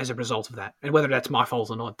great as a result of that. And whether that's my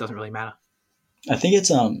fault or not doesn't really matter. I think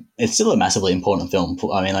it's still a massively important film.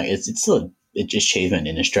 I mean, like it's still an achievement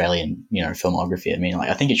in Australian filmography. I mean,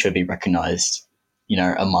 like I think it should be recognised,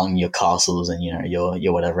 among your castles and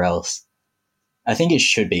your whatever else. I think it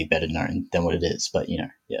should be better known than what it is, but yeah.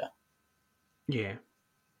 Yeah.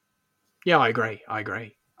 Yeah, I agree.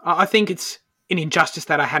 I think it's an injustice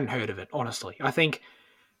that I hadn't heard of it, honestly. I think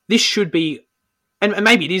this should be, and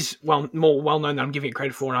maybe it is more well known than I'm giving it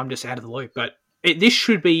credit for, and I'm just out of the loop. But this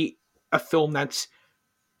should be a film that's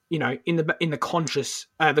in the conscience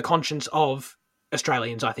of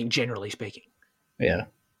Australians. I think, generally speaking, Yeah.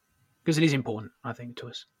 because it is important, I think, to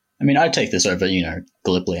us. I mean, I'd take this over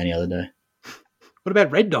Gallipoli any other day. What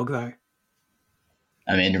about Red Dog though?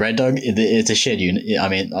 I mean, Red Dog, it's a shared unit. I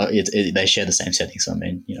mean, they share the same setting. So I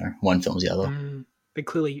mean, one film's the other. They're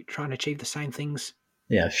clearly trying to achieve the same things.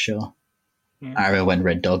 Yeah, sure. Yeah. I remember when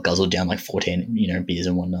Red Dog guzzled down like 14, beers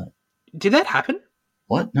in one night. Did that happen?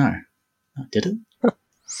 What? No. Did it?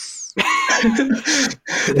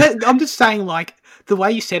 I'm just saying, like, the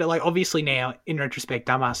way you said it, like, obviously now, in retrospect,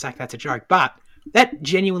 dumbass sack, that's a joke, but that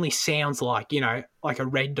genuinely sounds like, like a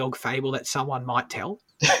Red Dog fable that someone might tell.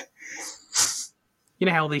 You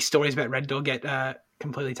know how all these stories about Red Dog get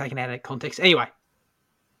completely taken out of context? Anyway,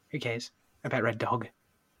 who cares about Red Dog?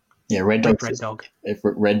 Yeah, Red Dog. Red Dog.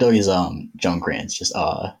 Red Dog is John Grant's just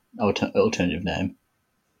alternative name.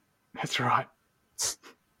 That's right.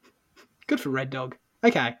 Good for Red Dog.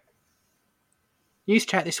 Okay. News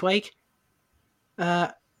chat this week.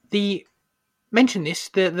 The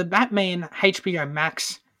Batman HBO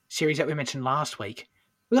Max series that we mentioned last week,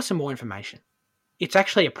 we got some more information. It's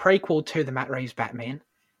actually a prequel to the Matt Reeves Batman,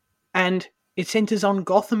 and it centers on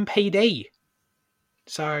Gotham PD.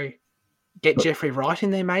 So, get Jeffrey Wright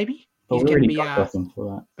in there, maybe. But He's we going to already be. got Gotham for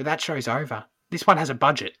that. But that show's over. This one has a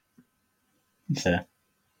budget. Fair.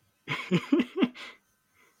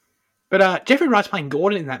 But Jeffrey Wright's playing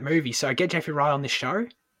Gordon in that movie, so get Jeffrey Wright on this show.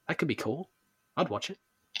 That could be cool. I'd watch it.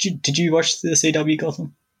 Did you watch the CW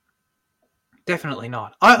Gotham? Definitely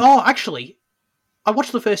not. Actually, I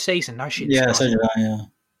watched the first season. No shit. Yeah, so did I. Yeah,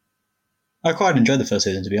 I quite enjoyed the first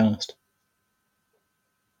season, to be honest.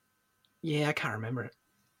 Yeah, I can't remember it.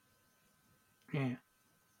 Yeah,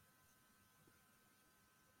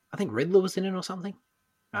 I think Riddler was in it or something.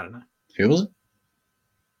 I don't know. Who was it?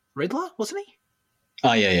 Riddler, wasn't he?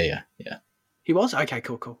 Oh yeah. He was? Okay,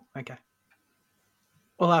 cool. Okay.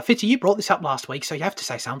 Well, Fitzy, you brought this up last week, so you have to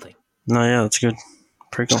say something. No, yeah, that's good.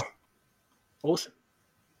 Pretty cool. Awesome.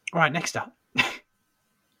 All right, next up.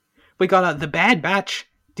 We got The Bad Batch,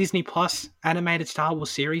 Disney Plus animated Star Wars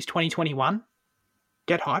series 2021.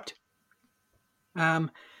 Get hyped.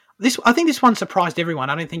 I think this one surprised everyone.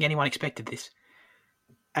 I don't think anyone expected this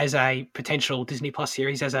as a potential Disney Plus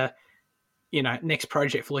series, as a next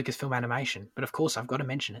project for Lucasfilm Animation. But of course, I've got to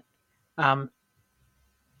mention it. I'm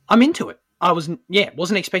into it. I wasn't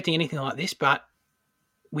expecting anything like this, but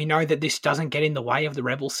we know that this doesn't get in the way of the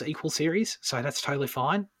Rebel sequel series, so that's totally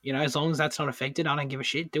fine. As long as that's not affected, I don't give a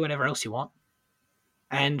shit. Do whatever else you want.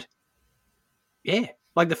 And yeah,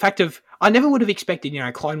 like the fact of, I never would have expected,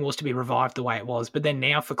 Clone Wars to be revived the way it was, but then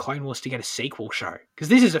now for Clone Wars to get a sequel show, because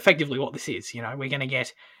this is effectively what this is. We're going to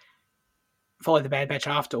get Follow the Bad Batch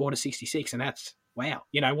after Order 66, and that's, wow.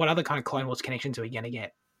 What other kind of Clone Wars connections are we going to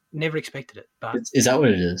get? Never expected it. But is that what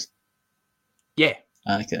it is? Yeah.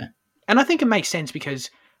 Okay. And I think it makes sense because,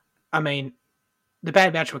 the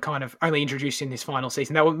Bad Batch were kind of only introduced in this final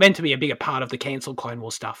season. They were meant to be a bigger part of the cancelled Clone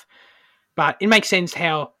Wars stuff. But it makes sense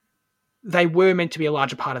how they were meant to be a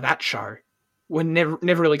larger part of that show, when never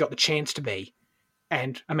really got the chance to be.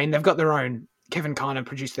 And, they've got their own, Kevin Kiner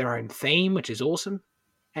produced their own theme, which is awesome.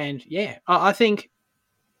 And, yeah, I think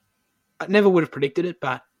I never would have predicted it,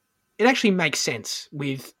 but it actually makes sense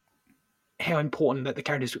with how important that the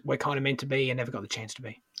characters were kind of meant to be and never got the chance to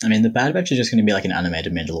be. The Bad Batch is just going to be like an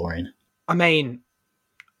animated Mandalorian. I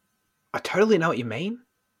totally know what you mean,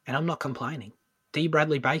 and I'm not complaining. D.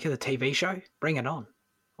 Bradley Baker, the TV show, bring it on.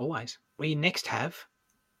 Always. We next have...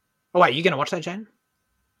 Oh, wait, you going to watch that, Jane?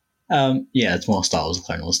 Yeah, it's more Star Wars and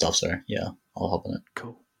Clone Wars stuff, so yeah, I'll hop on it.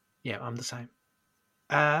 Cool. Yeah, I'm the same.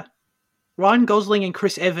 Ryan Gosling and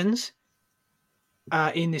Chris Evans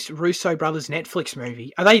in this Russo brothers Netflix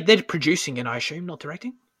movie. They're producing it, I assume, not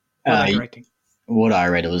directing? Or are they directing? What I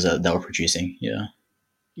read was that they were producing, yeah.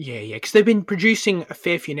 Yeah, because they've been producing a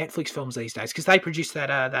fair few Netflix films these days, because they produced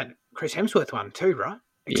that Chris Hemsworth one too, right?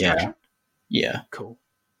 Extraction? Yeah. Cool.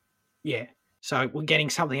 Yeah. So we're getting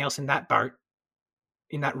something else in that boat,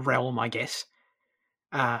 in that realm, I guess.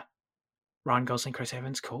 Ryan Gosling, Chris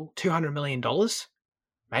Evans, cool. $200 million?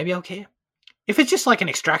 Maybe I'll care. If it's just like an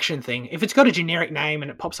Extraction thing, if it's got a generic name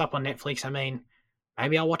and it pops up on Netflix,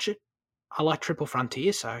 maybe I'll watch it. I like Triple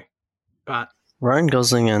Frontier, but... Ryan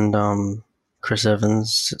Gosling and Chris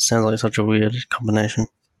Evans, it sounds like such a weird combination.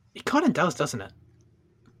 It kind of does, doesn't it?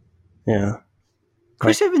 Yeah.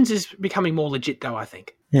 Chris Evans is becoming more legit, though, I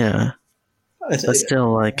think. Yeah. But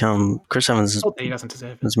still, Chris Evans he doesn't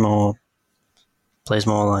deserve it. plays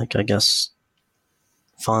more like, I guess,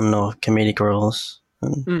 fun or comedic roles.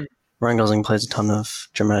 And Ryan Gosling plays a ton of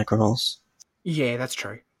dramatic roles. Yeah, that's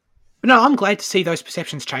true. But no, I'm glad to see those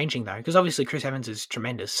perceptions changing, though, because obviously Chris Evans is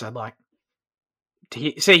tremendous. So,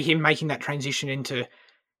 to see him making that transition into...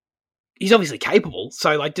 He's obviously capable,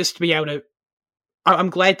 so, just to be able to... I'm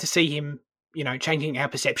glad to see him, changing our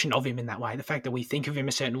perception of him in that way. The fact that we think of him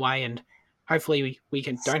a certain way, and hopefully we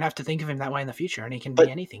don't have to think of him that way in the future, and he can be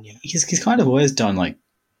anything. He's kind of always done, what,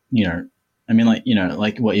 you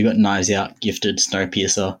got Knives Out, Gifted,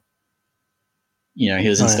 Snowpiercer. He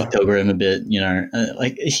was in Scott Pilgrim a bit,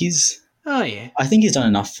 he's... Oh, yeah. I think he's done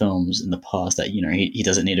enough films in the past that, he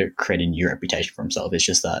doesn't need to create a new reputation for himself. It's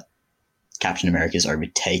just that Captain America's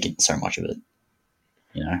overtaken so much of it,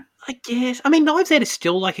 I guess. Knives Out is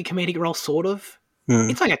still like a comedic role, sort of.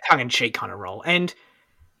 It's like a tongue-in-cheek kind of role. And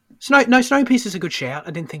Snowpiercer's a good shout.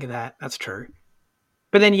 I didn't think of that. That's true.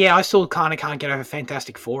 But then, yeah, I still kind of can't get over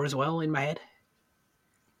Fantastic Four as well in my head.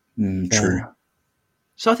 True. Yeah.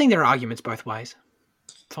 So I think there are arguments both ways.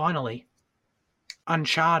 Finally,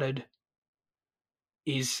 Uncharted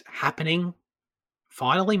is happening.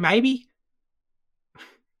 Finally, maybe.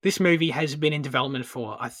 This movie has been in development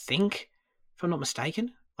for, I think, if I'm not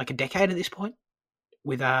mistaken, like a decade at this point,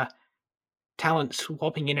 with talent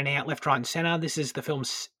swapping in and out left, right, and centre. This is the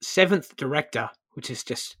film's 7th director, which is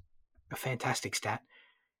just a fantastic stat.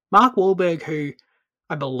 Mark Wahlberg, who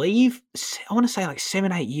I believe, I want to say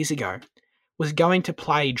 7-8 years ago, was going to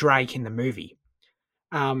play Drake in the movie,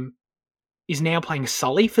 is now playing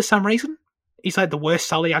Sully for some reason. He's like the worst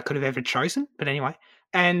Sully I could have ever chosen, but anyway.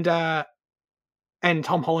 And Tom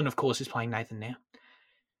Holland, of course, is playing Nathan now.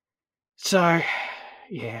 So,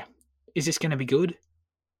 yeah. Is this going to be good,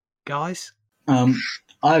 guys? I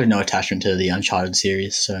have no attachment to the Uncharted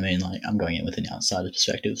series, so I'm going in with an outsider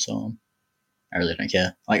perspective, so I really don't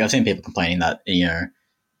care. I've seen people complaining that,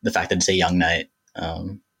 the fact that it's a young Nate,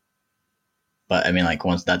 but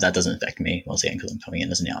once that doesn't affect me once again because I'm coming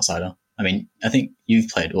in as an outsider. I think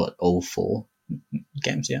you've played all 4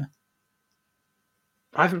 games, yeah?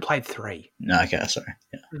 I haven't played 3. No, okay, sorry.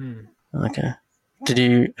 Yeah. Okay.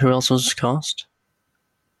 Who else was cast?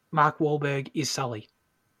 Mark Wahlberg is Sully.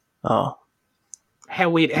 Oh. How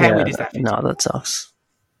weird is that? No, that sucks.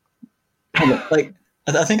 I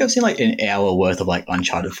think I've seen an hour worth of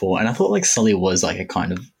Uncharted 4, and I thought Sully was a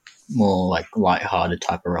kind of more like light-hearted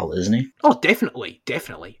type of role, isn't he? Oh, definitely.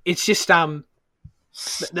 It's just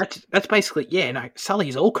that's basically no. Sully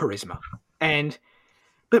is all charisma, but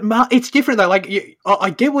it's different though. Like I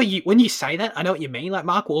get when you say that, I know what you mean. Like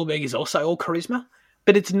Mark Wahlberg is also all charisma,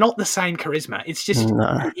 but it's not the same charisma. It's just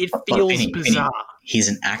it feels bizarre. He's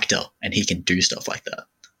an actor and he can do stuff like that.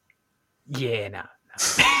 Yeah, no.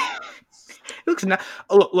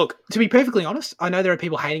 Look. To be perfectly honest, I know there are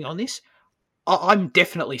people hating on this. I'm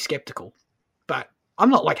definitely skeptical, but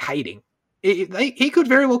I'm not like hating. He could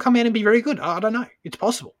very well come out and be very good. I don't know. It's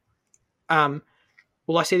possible.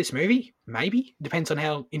 Will I see this movie? Maybe. Depends on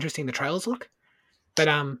how interesting the trailers look. But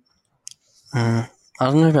I don't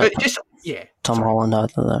know about Tom Holland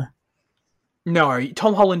either, though. No,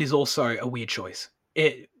 Tom Holland is also a weird choice.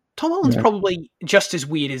 Tom Holland's probably just as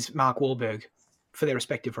weird as Mark Wahlberg for their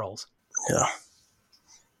respective roles. Yeah.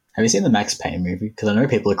 Have you seen the Max Payne movie? Because I know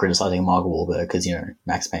people are criticizing Mark Wahlberg because,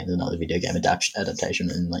 Max Payne is another video game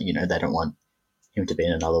adaptation and, they don't want him to be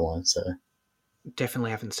in another one, so...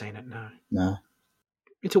 Definitely haven't seen it, no. No.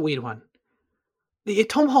 It's a weird one.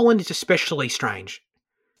 Tom Holland is especially strange.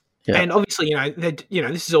 Yeah. And obviously,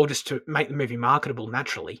 this is all just to make the movie marketable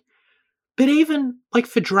naturally. But even, like,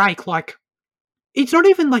 for Drake, like, it's not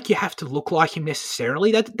even like you have to look like him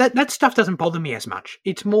necessarily. That stuff doesn't bother me as much.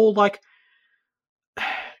 It's more like...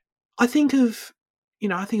 I think of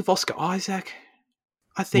Oscar Isaac.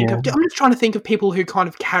 I'm just trying to think of people who kind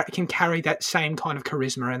of can carry that same kind of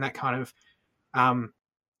charisma and that kind of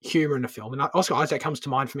humor in a film. And Oscar Isaac comes to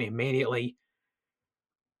mind for me immediately.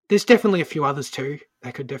 There's definitely a few others too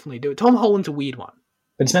that could definitely do it. Tom Holland's a weird one.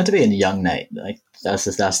 But it's meant to be a young Nate. Like that's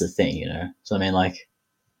the thing, So I mean, like,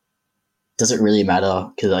 does it really matter?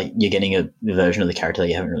 Because like you're getting a version of the character that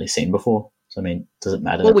you haven't really seen before. So, I mean, does it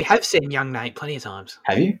matter? Well, we have seen young Nate plenty of times.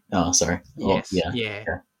 Have you? Oh, sorry. Yes. Yeah.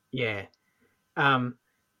 Yeah.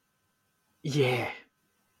 Yeah.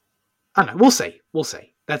 I don't know. We'll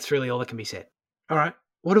see. That's really all that can be said. All right.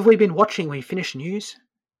 What have we been watching? We finished news.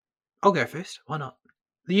 I'll go first. Why not?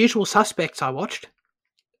 The Usual Suspects I watched.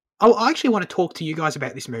 I actually want to talk to you guys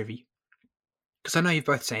about this movie because I know you've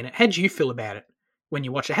both seen it. How did you feel about it when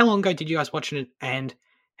you watched it? How long ago did you guys watch it and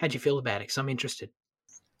how did you feel about it? Because I'm interested.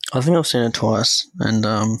 I think I've seen it twice, and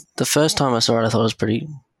the first time I saw it, I thought it was pretty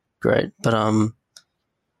great. But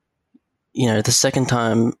the second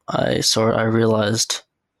time I saw it, I realized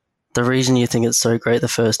the reason you think it's so great the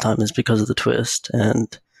first time is because of the twist,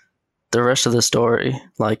 and the rest of the story,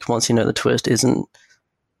 like once you know the twist, isn't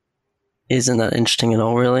that interesting at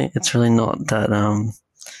all. Really, it's really not that.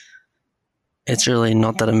 It's really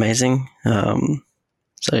not that amazing. So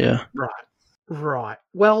yeah. Right.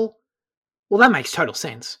 Well, that makes total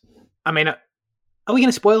sense. I mean, are we going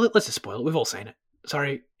to spoil it? Let's just spoil it. We've all seen it.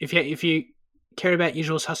 Sorry. If you care about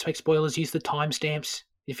Usual Suspect spoilers, use the timestamps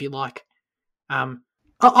if you like.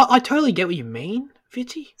 I totally get what you mean,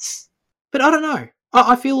 Fitzy. But I don't know.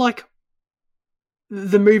 I feel like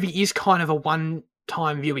the movie is kind of a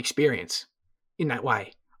one-time view experience in that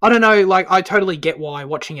way. I don't know. Like, I totally get why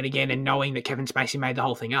watching it again and knowing that Kevin Spacey made the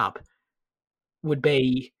whole thing up would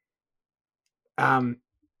be... a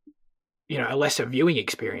lesser viewing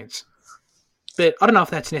experience. But I don't know if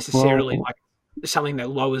that's necessarily like something that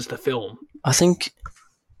lowers the film. I think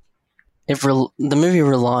the movie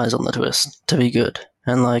relies on the twist to be good,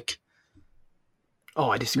 and like. Oh,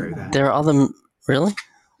 I disagree with that. There are other really.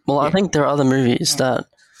 Well, yeah. I think there are other movies that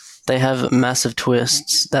they have massive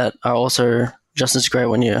twists that are also just as great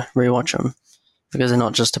when you rewatch them, because they're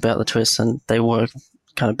not just about the twists, and they work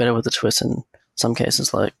kind of better with the twists in some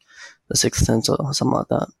cases, like The Sixth Sense or something like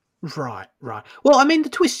that. Right. Well, I mean, the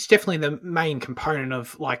twist is definitely the main component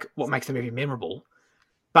of like what makes the movie memorable.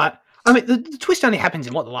 But I mean, the twist only happens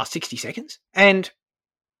in the last 60 seconds, and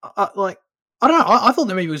I don't know. I thought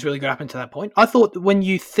the movie was really good up until that point. I thought that when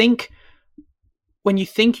you think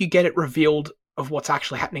you get it revealed of what's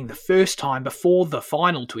actually happening the first time before the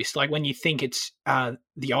final twist, like when you think it's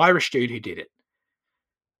the Irish dude who did it,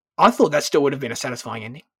 I thought that still would have been a satisfying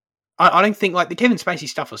ending. I don't think like the Kevin Spacey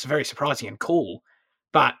stuff was very surprising and cool,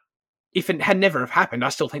 but if it had never have happened, I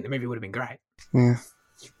still think the movie would have been great. Yeah.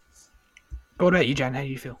 What about you, Jan? How do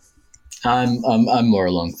you feel? I'm more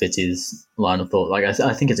along Fitzy's line of thought. Like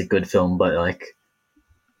I think it's a good film, but like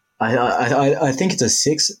I think it's a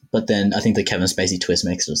 6. But then I think the Kevin Spacey twist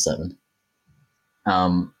makes it a 7.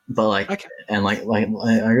 But like okay. And like I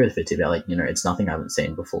agree with Fitzy about like it's nothing I haven't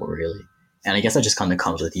seen before really, and I guess that just kind of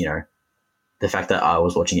comes with the fact that I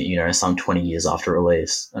was watching it some 20 years after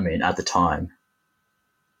release. I mean, at the time.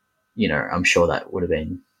 I'm sure that would have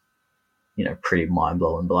been, pretty mind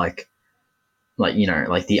blowing. But like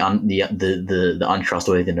the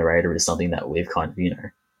untrustworthy narrator is something that we've kind of,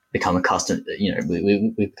 become accustomed.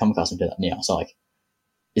 We've become accustomed to that now. So like,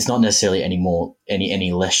 it's not necessarily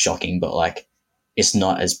any less shocking, but like, it's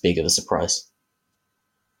not as big of a surprise.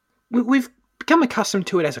 We've become accustomed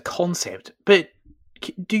to it as a concept, but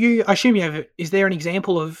do you? I assume you have. Is there an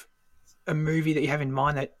example of a movie that you have in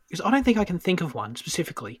mind that? Because I don't think I can think of one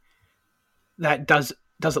specifically that does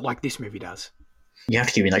it like this movie does. You have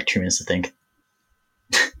to give me like 2 minutes to think.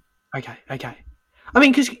 Okay. I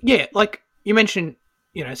mean, because like you mentioned,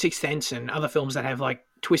 Sixth Sense and other films that have like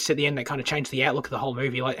twists at the end that kind of change the outlook of the whole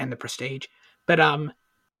movie, like and The Prestige. But I don't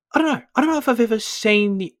know. I don't know if I've ever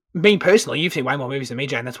seen me personally. You've seen way more movies than me,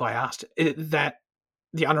 Jay, and that's why I asked that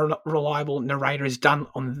the unreliable narrator is done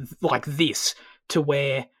on like this to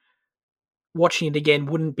where watching it again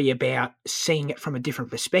wouldn't be about seeing it from a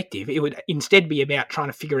different perspective. It would instead be about trying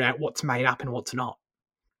to figure out what's made up and what's not.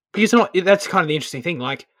 Because that's kind of the interesting thing.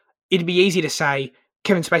 Like, it'd be easy to say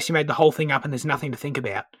Kevin Spacey made the whole thing up and there's nothing to think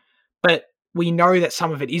about. But we know that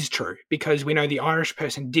some of it is true because we know the Irish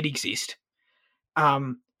person did exist.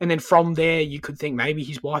 And then from there, you could think maybe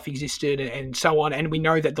his wife existed and so on. And we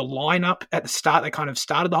know that the lineup at the start that kind of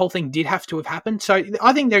started the whole thing did have to have happened. So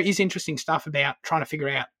I think there is interesting stuff about trying to figure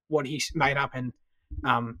out what he's made up and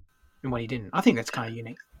what he didn't. I think that's kind of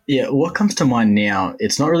unique. Yeah, what comes to mind now,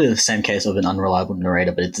 it's not really the same case of an unreliable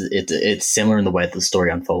narrator, but it's similar in the way that the story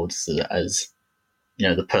unfolds as,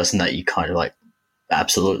 the person that you kind of like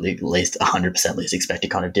absolutely least 100% least expected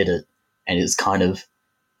kind of did it. And it's kind of,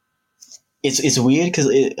 it's weird because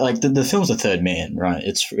like the film's The Third Man, right?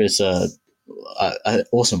 It's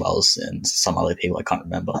Orson Welles and some other people I can't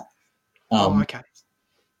remember. Okay.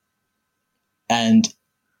 And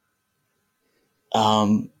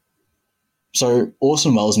so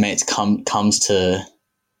Orson Welles' mates comes to,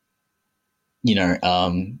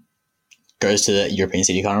 goes to the European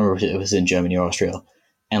city. I can't remember if it was in Germany or Austria.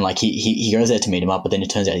 And like he goes there to meet him up, but then it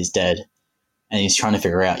turns out he's dead. And he's trying to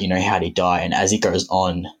figure out, how did he die? And as it goes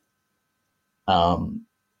on,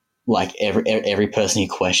 like every person he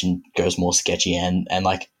questioned goes more sketchy. And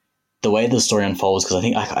like the way the story unfolds, because I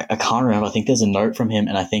think I can't remember. I think there's a note from him,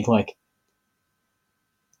 and I think like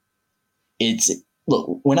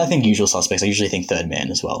look, when I think Usual Suspects, I usually think Third Man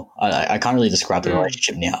as well. I can't really describe the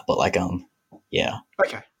relationship now, but like yeah.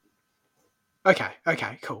 Okay,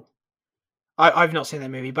 cool. I've not seen that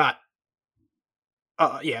movie, but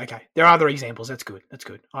yeah, okay. There are other examples. That's good.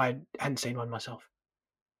 I hadn't seen one myself,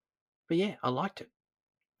 but yeah, I liked it.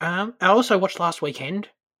 I also watched last weekend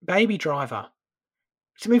Baby Driver.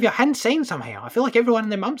 It's a movie I hadn't seen somehow. I feel like everyone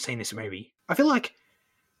and their mum's seen this movie. I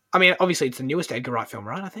mean, obviously it's the newest Edgar Wright film,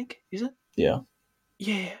 right? I think, is it? Yeah.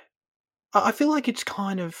 Yeah. I feel like it's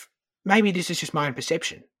kind of, maybe this is just my own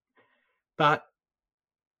perception, but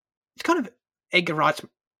it's kind of Edgar Wright's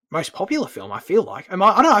most popular film, I feel like. I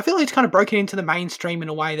don't know, I feel like it's kind of broken into the mainstream in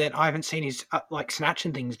a way that I haven't seen his, like, Snatch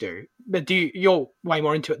and things do. But you're way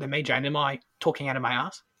more into it than me, Jane. Am I talking out of my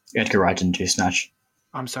ass? Edgar Wright didn't do Snatch.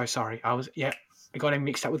 I'm so sorry. I got him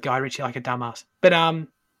mixed up with Guy Ritchie like a dumbass. But,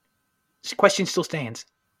 the question still stands.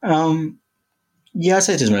 Yeah, I'd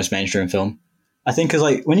say it's his most mainstream film. I think because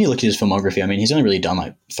like when you look at his filmography, I mean, he's only really done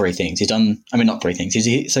like 3 things. He's done not 3 things.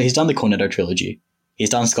 He's done the Cornetto trilogy. He's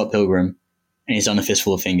done Scott Pilgrim, and he's done A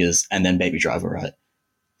Fistful of Fingers, and then Baby Driver, right?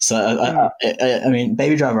 So I mean,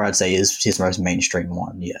 Baby Driver, I'd say is his most mainstream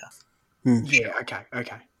one. Yeah. Yeah. Okay.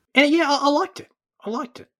 And yeah, I liked it.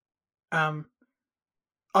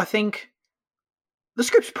 I think the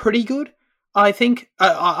script's pretty good. I think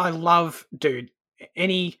I love, dude,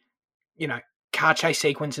 any car chase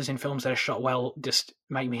sequences in films that are shot well just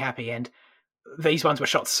make me happy, and these ones were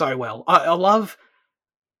shot so well. I love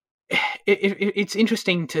it. It's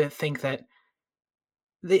interesting to think that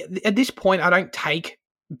at this point I don't take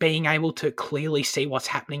being able to clearly see what's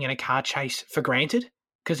happening in a car chase for granted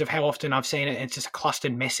because of how often I've seen it. It's just a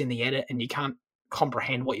clustered mess in the edit and you can't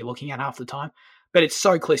comprehend what you're looking at half the time, but it's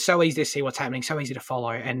so clear, so easy to see what's happening, so easy to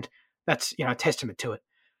follow, and that's a testament to it.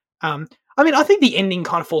 I mean, I think the ending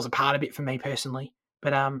kind of falls apart a bit for me personally,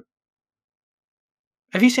 but have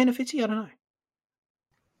you seen it, Fitzy? I don't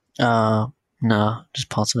know. No, just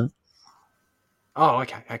parts of it. Oh,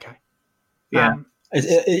 okay. Yeah,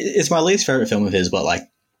 it's my least favorite film of his, but like,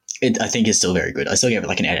 I think it's still very good. I still give it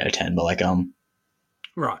like an 8 out of 10, but like,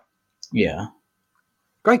 right, yeah,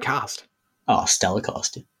 great cast. Oh, stellar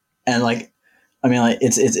cast, and like, I mean, like,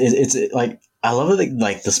 it's like. I love it,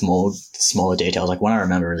 like the smaller details. Like one I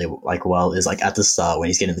remember really like well is like at the start when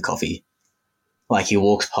he's getting the coffee, like he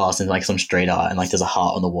walks past in like some street art and like there's a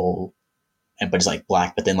heart on the wall, but it's like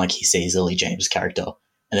black. But then like he sees Lily James' character,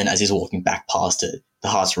 and then as he's walking back past it, the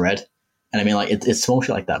heart's red. And I mean, like it's small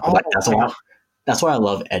shit like that. But like that's why I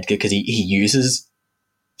love Edgar, because he uses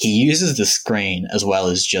he uses the screen as well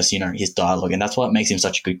as just, his dialogue. And that's what makes him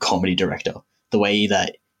such a good comedy director. The way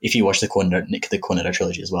that, if you watch the Cornetto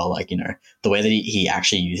trilogy as well, like, the way that he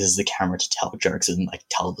actually uses the camera to tell jokes and like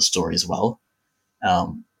tell the story as well.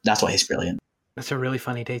 That's why he's brilliant. That's a really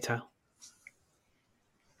funny detail.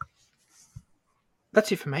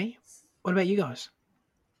 That's it for me. What about you guys?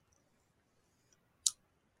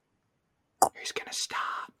 Who's going to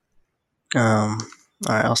start? All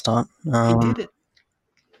right, I'll start. He did it.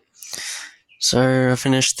 So I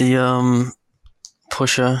finished the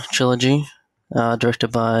Pusher trilogy,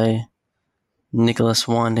 directed by Nicholas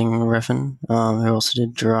Winding Refn, who also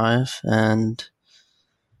did Drive, and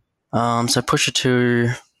so Pusher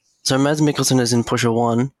 2. So Mads Mikkelsen is in Pusher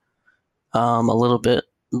 1, a little bit,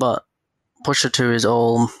 but Pusher 2 is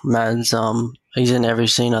all Mads. He's in every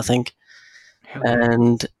scene, I think,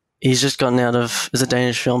 and he's just gotten out of. It's a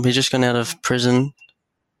Danish film. He's just gotten out of prison,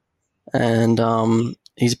 and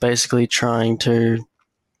he's basically trying to.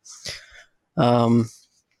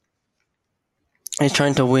 He's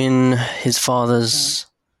trying to win his father's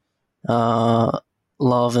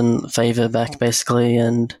love and favor back, basically,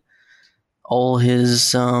 and all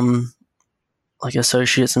his like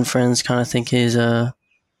associates and friends kind of think he's well,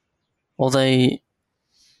 they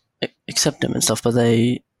accept him and stuff, but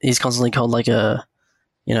he's constantly called like a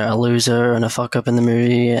loser and a fuck up in the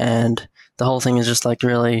movie, and the whole thing is just like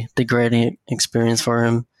really degrading experience for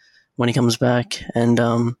him when he comes back, and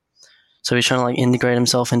so he's trying to like integrate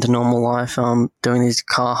himself into normal life, doing these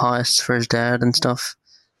car heists for his dad and stuff.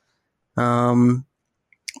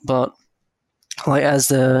 But like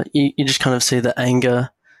as you just kind of see the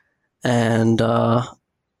anger, and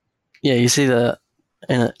you see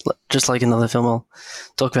just like another film I'll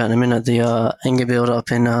talk about in a minute, the anger build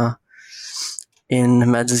up in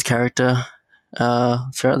Mads' character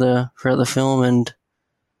throughout the film, and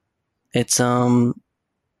it's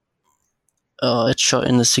shot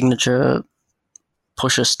in the signature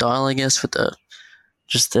Pusher style, I guess, with the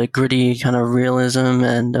gritty kind of realism,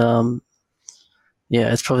 and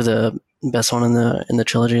it's probably the best one in the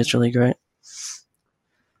trilogy. It's really great.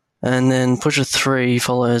 And then Pusher 3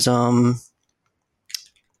 follows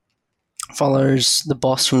the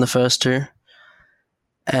boss from the first two,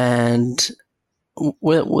 and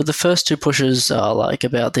with the first two Pushers are like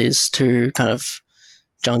about these two kind of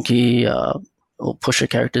junkie or pusher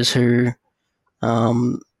characters who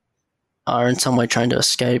are in some way trying to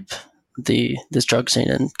escape this drug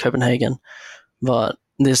scene in Copenhagen. But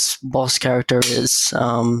this boss character is,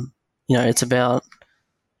 it's about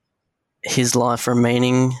his life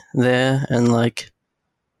remaining there, and like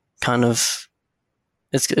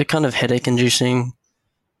it's a kind of headache-inducing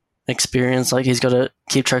experience. Like, he's got to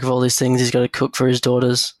keep track of all these things. He's got to cook for his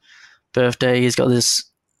daughter's birthday. He's got this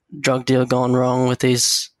drug deal gone wrong with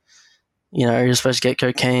these. He was supposed to get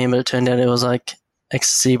cocaine, but it turned out it was like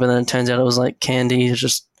ecstasy. But then it turns out it was like candy. It's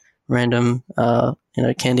just random,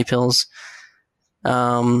 candy pills.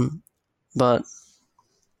 But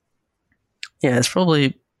yeah, it's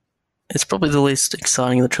probably the least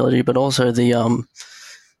exciting of the trilogy, but also the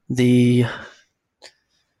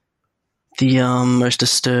most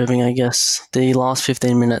disturbing, I guess. The last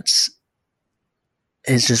 15 minutes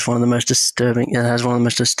is just one of the most disturbing. It has one of the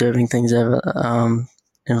most disturbing things ever.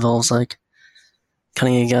 Involves like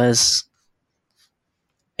cutting a guy's.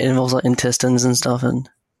 It involves like intestines and stuff,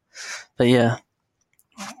 but yeah,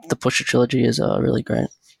 the Pusher trilogy is really great.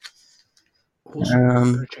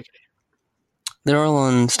 Awesome. They're all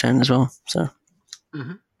on Stan as well. So,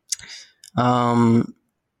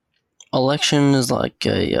 Election is like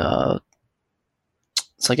it's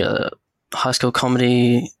like a high school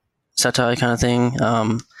comedy satire kind of thing.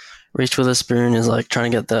 Reese Witherspoon is like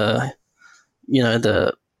trying to get the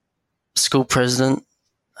school president,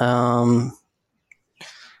 and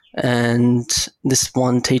this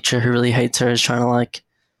one teacher who really hates her is trying to like,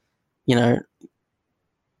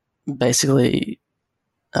 basically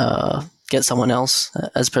get someone else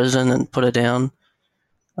as president and put her down.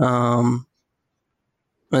 And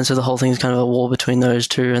so the whole thing is kind of a war between those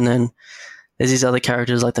two, and then there's these other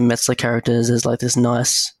characters like the Metzler characters. There's like this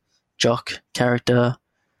nice jock character,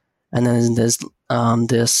 and then there's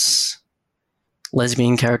this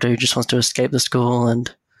lesbian character who just wants to escape the school,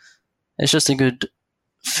 and it's just a good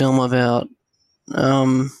film about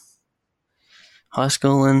high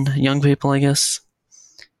school and young people, I guess,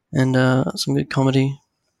 and some good comedy.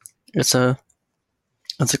 It's a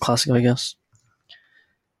classic, I guess.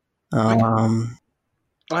 I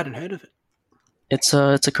hadn't heard of it. It's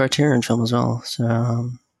a Criterion film as well,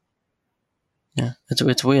 so yeah,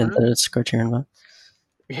 it's weird that it's Criterion, but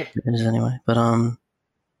Yeah. it is anyway. But I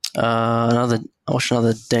watched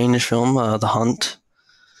another Danish film, The Hunt.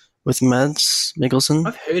 with Mads Mikkelsen,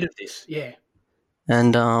 I've heard of this. Yeah.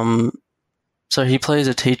 and so he plays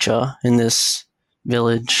a teacher in this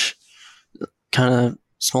village, kind of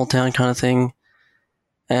small town kind of thing,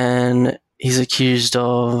 and he's accused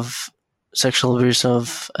of sexual abuse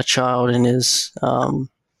of a child in his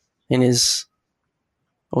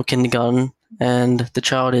or kindergarten, and the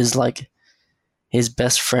child is like his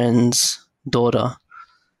best friend's daughter,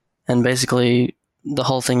 and basically the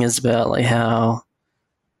whole thing is about like how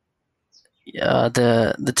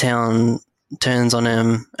the town turns on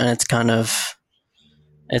him, and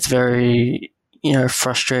it's very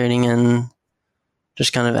frustrating and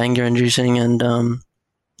just kind of anger inducing, and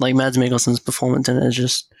like Mads Mikkelsen's performance in it is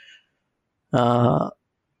just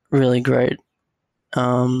really great.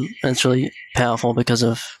 And it's really powerful because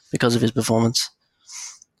of his performance.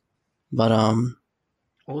 But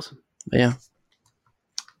Awesome. but yeah.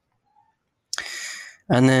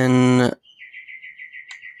 And then the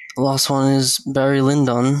last one is Barry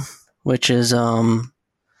Lyndon, which is a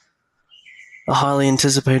highly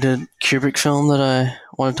anticipated Kubrick film that I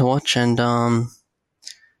wanted to watch, and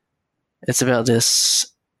it's about this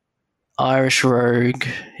Irish rogue.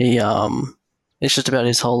 It's just about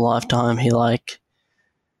his whole lifetime. He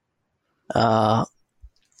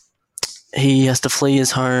has to flee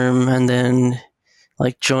his home, and then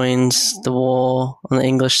like joins the war on the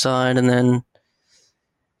English side, and then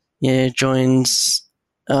joins.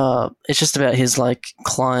 It's just about his like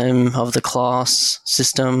climb of the class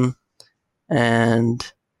system, and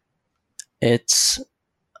it's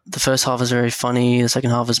the first half is very funny. The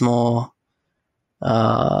second half is more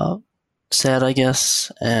sad, I guess,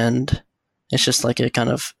 and it's just like a kind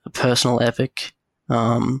of a personal epic.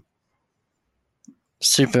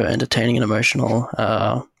 Super entertaining and emotional.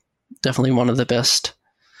 Definitely one of the best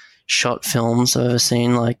shot films I've ever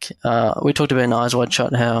seen. Like we talked about in Eyes Wide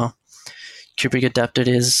Shut how Kubrick adapted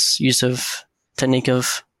his use of technique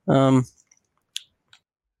of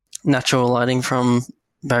natural lighting from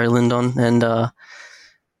Barry Lyndon, and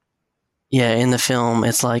in the film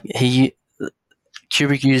it's like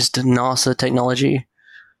Kubrick used NASA technology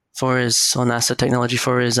for his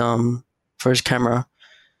camera,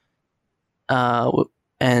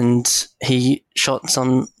 and he shot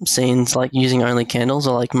some scenes like using only candles,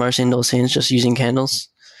 or like most indoor scenes just using candles,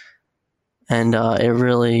 and it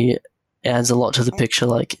really adds a lot to the picture.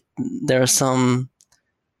 Like there are some,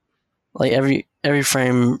 like every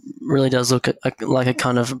frame really does look like a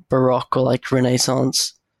kind of Baroque or like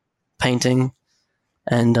Renaissance painting,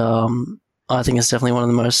 and I think it's definitely one of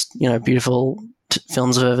the most beautiful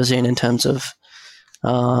films I've ever seen in terms of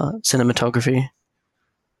cinematography.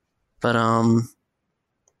 But I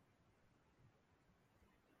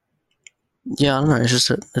don't know. It's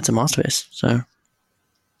just it's a masterpiece. So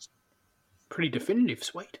Pretty definitive.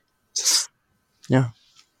 Sweet. yeah.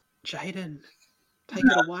 Jaden, take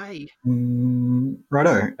it away.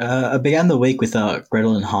 Righto. I began the week with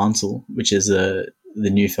Gretel and Hansel, which is the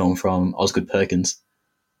new film from Osgood Perkins,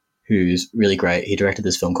 who's really great. He directed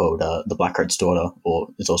this film called The Blackcoat's Daughter, or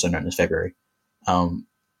it's also known as February,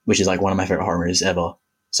 which is like one of my favorite horror movies ever.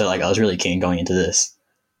 So like I was really keen going into this.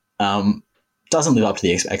 Doesn't live up to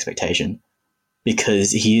the expectation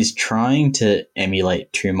because he's trying to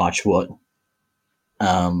emulate too much what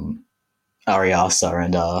Ari Aster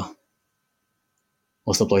and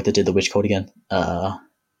what's the bloke that did The Witch Cult again?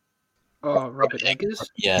 Robert Eggers.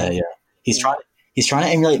 Yeah. He's trying to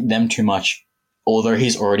emulate them too much, although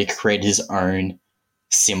he's already created his own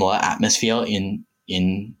similar atmosphere in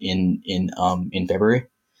February.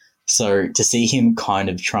 So to see him kind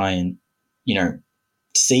of try and to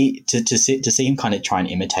see him kind of try and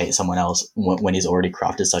imitate someone else when he's already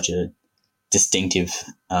crafted such a distinctive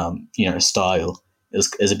style, it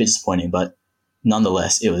was a bit disappointing, but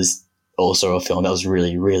nonetheless it was also a film that was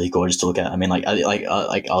really, really gorgeous to look at. I mean, I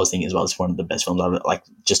was thinking as well, it's one of the best films I've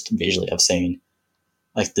just visually I've seen.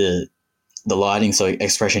 Like the lighting so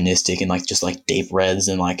expressionistic and like just like deep reds,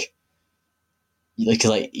 and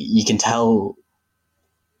because you can tell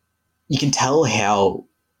how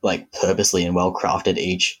like purposely and well crafted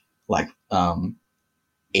each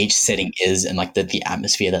setting is, and like the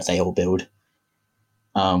atmosphere that they all build.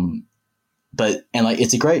 But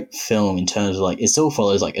it's a great film in terms of like it still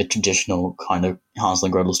follows like a traditional kind of Hansel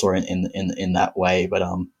and Gretel story in that way, but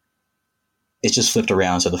it's just flipped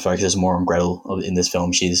around, so the focus is more on Gretel in this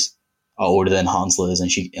film. She's older than Hansel is,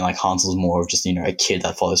 and Hansel's more of just a kid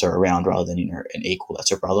that follows her around rather than an equal that's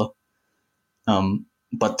her brother.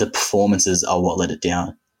 But the performances are what let it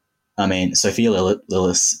down. I mean, Sophia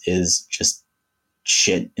Lillis is just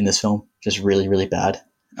shit in this film, just really, really bad.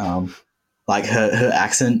 Her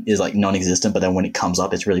accent is like non-existent, but then when it comes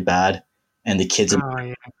up, it's really bad. And the kids,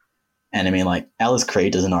 And I mean, like Alice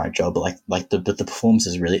Creed does an alright job, but like the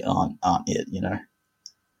performances really aren't it, you know.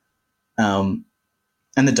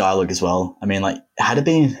 And the dialogue as well. I mean, like had it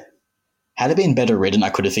been better written, I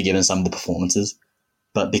could have forgiven some of the performances,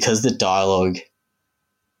 but because the dialogue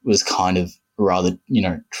was kind of rather, you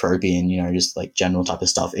know, tropey and, you know, just like general type of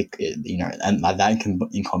stuff, you know, and that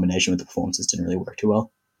in combination with the performances didn't really work too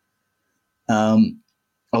well. I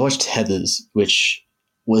watched Heathers, which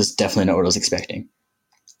was definitely not what I was expecting.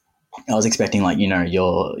 I was expecting like, you know,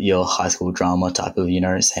 your high school drama type of, you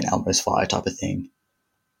know, St. Elmo's Fire type of thing,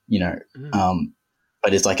 you know,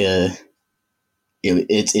 but it's like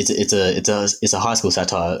it's a high school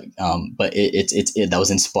satire, but that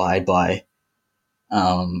was inspired by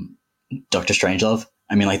Doctor Strangelove.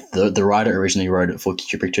 I mean, like the writer originally wrote it for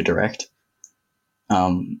Kubrick to direct,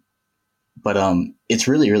 but it's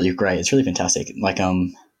really really great. It's really fantastic. Like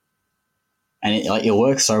and it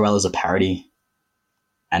works so well as a parody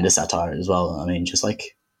and a satire as well. I mean, just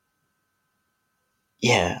like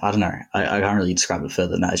yeah, I don't know. I can't really describe it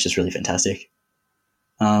further than that. It's just really fantastic.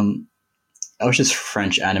 I watched this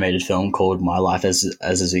French animated film called My Life as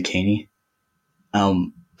a Zucchini,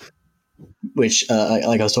 which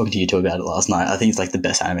like I was talking to you two about it last night. I think it's like the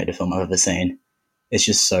best animated film I've ever seen. It's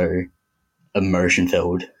just so emotion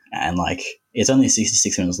filled and like it's only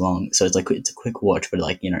 66 minutes long, so it's like it's a quick watch, but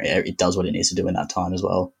like, you know, it does what it needs to do in that time as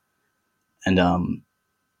well. And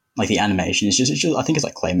like the animation is just I think it's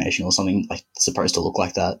like claymation or something like supposed to look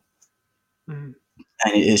like that. Mm.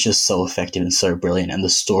 And it is just so effective and so brilliant, and the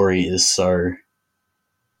story is so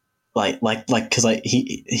because like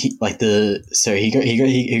he like the so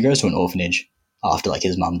he goes to an orphanage after like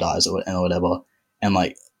his mum dies or whatever, and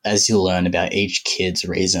like as you learn about each kid's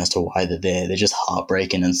reason as to why they're there, they're just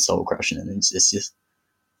heartbreaking and soul crushing, and it's just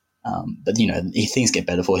but you know, things get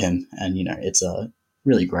better for him, and you know, it's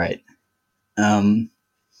really great. I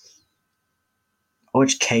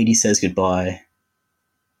watched Katie Says Goodbye,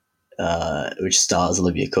 which stars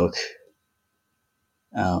Olivia Cook,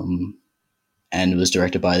 and was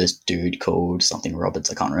directed by this dude called something Roberts.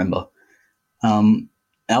 I can't remember.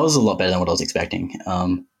 That was a lot better than what I was expecting.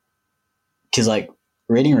 Because like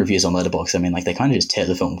reading reviews on Letterboxd, I mean, like they kind of just tear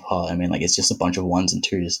the film apart. I mean, like it's just a bunch of ones and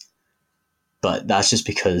twos, but that's just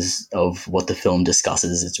because of what the film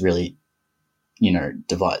discusses. It's really, you know,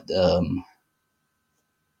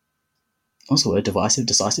 what's the word? Divisive,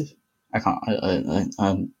 decisive. I can't.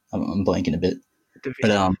 I'm blanking a bit.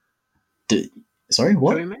 Divisive. But sorry, what?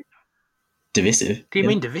 What do you mean? Divisive. Do you Yeah.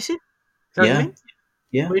 mean divisive? Is that what Yeah. you mean?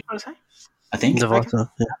 Yeah. What are you trying to say? I think. Divisive,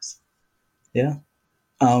 yeah. Yeah.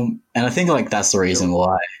 And I think like that's the reason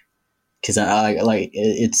why, because I like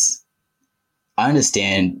it's. I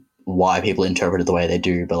understand why people interpret it the way they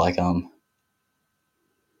do, but like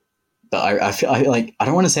but I feel like I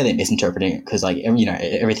don't want to say they're misinterpreting it, because like you know,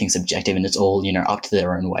 everything's subjective and it's all, you know, up to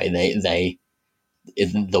their own way.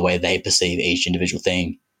 The way they perceive each individual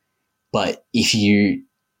thing. But if you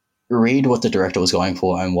read what the director was going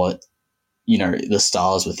for and what, you know, the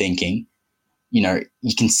stars were thinking, you know,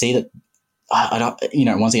 you can see that. I don't, you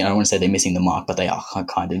know, once again, I don't want to say they're missing the mark, but they are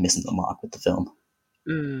kind of missing the mark with the film.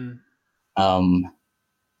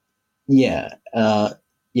 Yeah,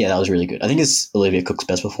 yeah, that was really good. I think it's Olivia Cook's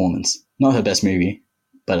best performance. Not her best movie,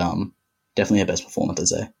 but definitely her best performance, I'd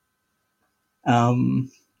say.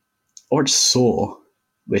 Or Saw,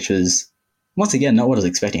 which was once again not what I was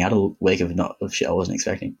expecting. I had a week of shit I wasn't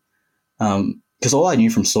expecting. Because all I knew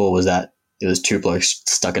from Saw was that it was two blokes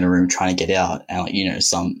stuck in a room trying to get out, and like, you know,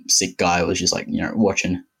 some sick guy was just like, you know,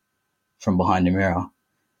 watching from behind a mirror.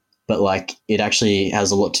 But like it actually has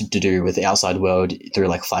a lot to do with the outside world through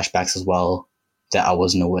like flashbacks as well that I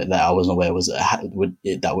wasn't aware was that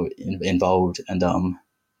were involved, and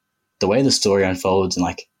the way the story unfolds, and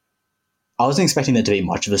like I wasn't expecting there to be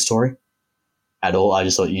much of a story at all. I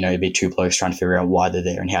just thought, you know, it'd be two blokes trying to figure out why they're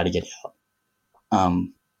there and how to get out.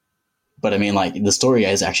 But I mean, like the story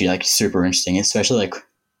is actually like super interesting, especially like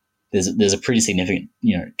there's a pretty significant,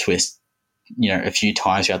 you know, twist, you know, a few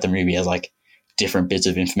times throughout the movie as like different bits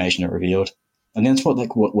of information are revealed. And that's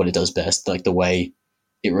what it does best, like the way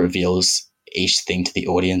it reveals each thing to the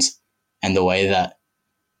audience, and the way that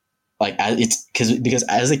like it's because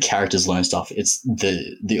as the characters learn stuff, it's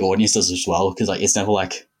the audience does as well, because like it's never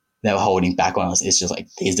like they're holding back on us. It's just like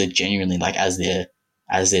these are genuinely like as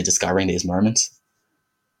they're discovering these moments.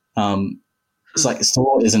 It's like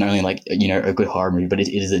Saw isn't only like, you know, a good horror movie, but it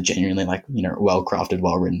is a genuinely like, you know, well crafted,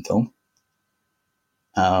 well written film.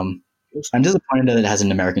 I'm disappointed that it has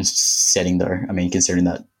an American setting though. I mean, considering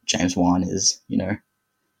that James Wan is, you know,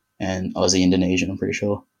 and Aussie Indonesian, I'm pretty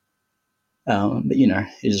sure. But you know,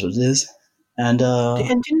 it is what it is. And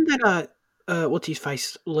And didn't that what's his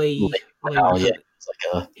face? Lee Oh yeah, Radford. it's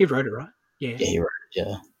like He wrote it, right? Yeah. he wrote it,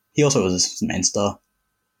 yeah. He also was the main star.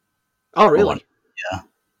 Oh, Or one. really? Yeah.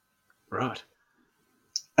 Right.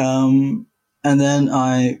 And then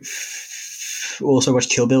I also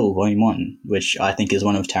watched Kill Bill Volume 1, which I think is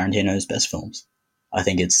one of Tarantino's best films. I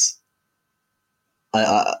think it's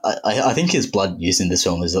I think his blood use in this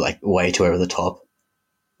film is like way too over the top.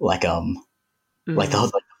 Like like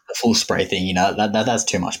the full spray thing, you know, that's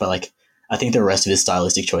too much. But like I think the rest of his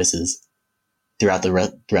stylistic choices throughout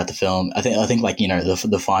the film, I think like, you know,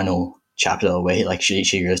 the final chapter where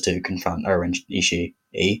she goes to confront Orange Ishii,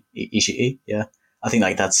 yeah. I think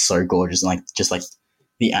like that's so gorgeous, and like just like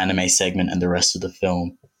the anime segment and the rest of the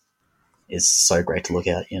film is so great to look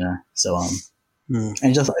at, you know. So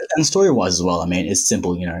and just and story wise as well. I mean, it's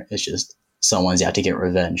simple, you know. It's just someone's out to get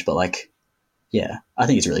revenge, but like, yeah, I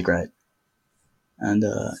think it's really great. And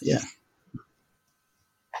yeah,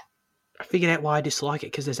 I figured out why I dislike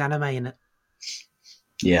it, because there's anime in it.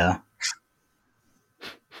 yeah,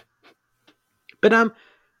 But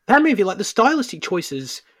that movie, like the stylistic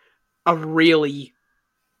choices are really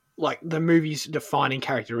like the movie's defining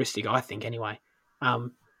characteristic, I think. Anyway,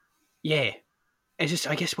 yeah, it's just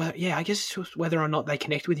I guess it's just whether or not they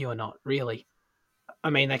connect with you or not. Really, I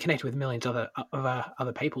mean, they connect with millions of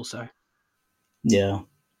other people, so yeah.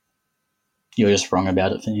 You're just wrong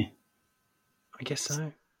about it, Finny. I guess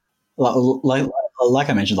so. Like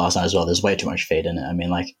I mentioned last night as well. There's way too much fate in it. I mean,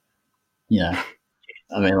 like, you know,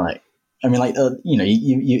 you know,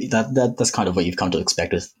 you that's kind of what you've come to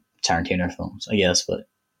expect with Tarantino films, I guess. But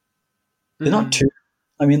there's not too.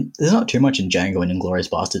 I mean, there's not too much in Django and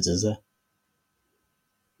Inglourious Bastards, is there?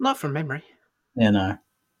 Not from memory. Yeah, no.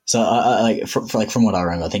 So I like from what I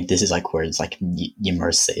remember, I think this is like where it's like you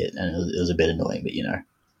most see it, and it was a bit annoying, but you know.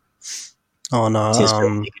 Oh no, It's his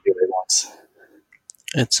film, he can do what he wants.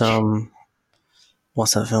 it's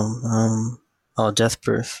what's that film? Death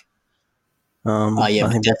Proof. Yeah, I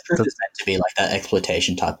but think Death Proof is meant to be like that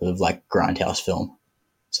exploitation type of like grindhouse film.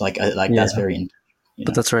 So like that's very, you know.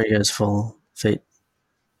 But that's where he goes full feet.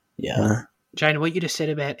 Yeah. You know? Jane, what you just said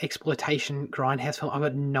about exploitation grindhouse film, I've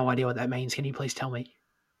got no idea what that means. Can you please tell me?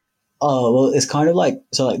 Oh well, it's kind of like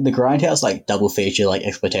so like the grindhouse like double feature like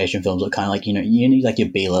exploitation films are kind of like, you know, you need like your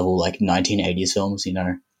B level like 1980s films, you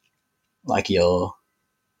know, like your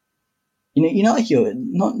like your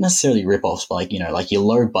not necessarily rip-offs, but like, you know, like your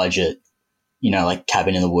low budget, you know, like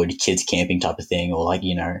cabin in the wood kids camping type of thing, or like,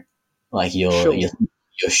 you know, like your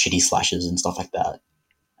shitty slashes and stuff like that,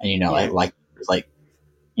 and you know, like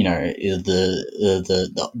you know,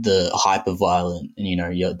 the hyper violent and, you know,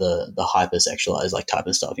 the hyper sexualized like type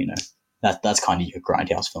of stuff, you know, that's kind of your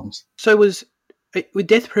grindhouse films. So with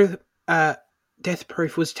Death Proof,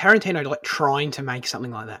 was Tarantino like trying to make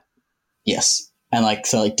something like that? Yes, and like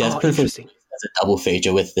so like Death Proof was a double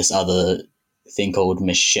feature with this other thing called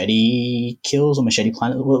Machete Kills or Machete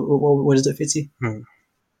Planet. What is it, Fitzy?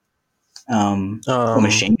 Or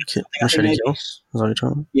Machete Kills. Is that what you're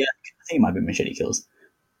talking about? Yeah, I think it might be Machete Kills.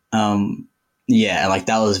 Yeah, and like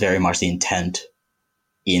that was very much the intent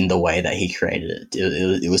in the way that he created it.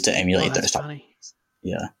 It was to emulate those types.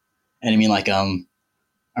 Yeah, and I mean, like, I'm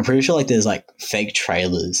pretty sure like there's like fake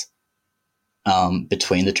trailers,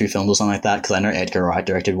 between the two films or something like that. Because I know Edgar Wright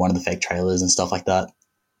directed one of the fake trailers and stuff like that,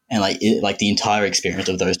 and like the entire experience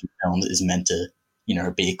of those two films is meant to, you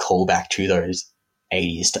know, be a callback to those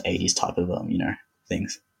 80s type of you know,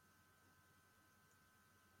 things.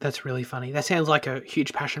 That's really funny. That sounds like a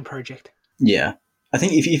huge passion project. Yeah. I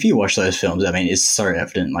think if you watch those films, I mean, it's so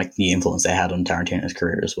evident, like, the influence they had on Tarantino's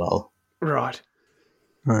career as well. Right.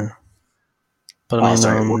 Right. But I mean,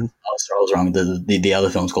 sorry, I was wrong. The other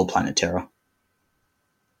film's called Planet Terror.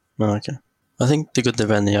 Oh, okay. I think The Good, the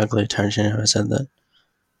Bad, and the Ugly, Tarantino has said that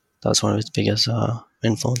that's one of his biggest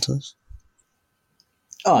influences.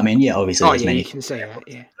 Oh, I mean, yeah, obviously. Oh, yeah, you can say that,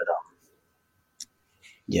 yeah. But,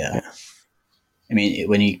 yeah. I mean,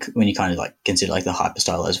 when you kind of like consider like the hyper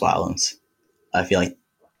stylized violence, I feel like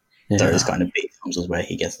those kind of big films is where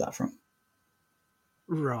he gets that from.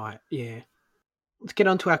 Right, yeah. Let's get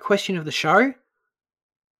on to our question of the show.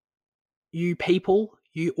 You people,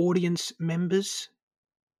 you audience members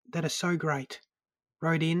that are so great,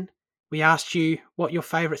 wrote in. We asked you what your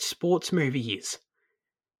favourite sports movie is.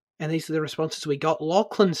 And these are the responses we got.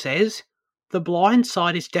 Lachlan says, The Blind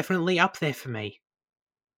Side is definitely up there for me.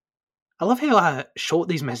 I love how short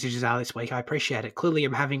these messages are this week. I appreciate it. Clearly,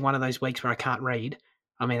 I'm having one of those weeks where I can't read.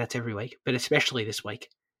 I mean, that's every week, but especially this week.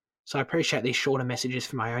 So I appreciate these shorter messages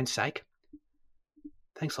for my own sake.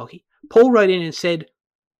 Thanks, Lockie. Paul wrote in and said,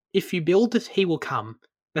 If you build it, he will come.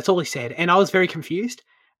 That's all he said. And I was very confused.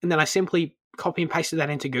 And then I simply copy and pasted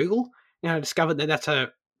that into Google. I discovered that that's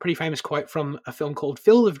a pretty famous quote from a film called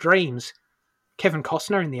Field of Dreams. Kevin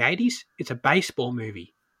Costner in the 80s. It's a baseball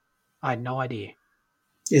movie. I had no idea.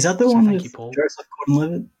 Is that the So one thank with you, Paul. Joseph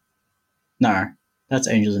Gordon-Levitt? No, that's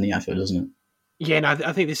Angels in the Outfield, isn't it? Yeah, no,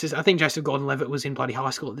 I think Joseph Gordon-Levitt was in bloody high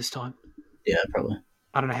school at this time. Yeah, probably.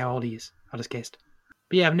 I don't know how old he is. I just guessed.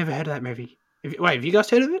 But yeah, I've never heard of that movie. Wait, have you guys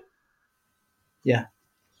heard of it? Yeah.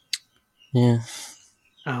 Yeah.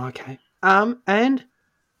 Oh, okay. And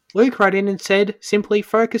Luke wrote in and said, simply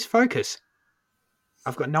focus, focus.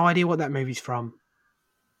 I've got no idea what that movie's from.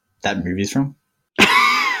 That movie's from?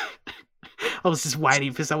 I was just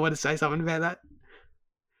waiting for someone to say something about that.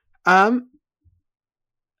 I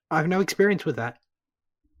have no experience with that.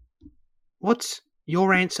 What's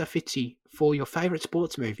your answer, Fitzy, for your favourite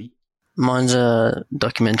sports movie? Mine's a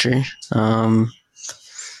documentary. Oh,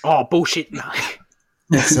 bullshit. No.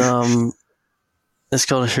 It's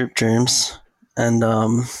called Hoop Dreams, and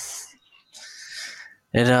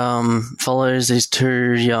it follows these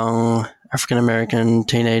two young African American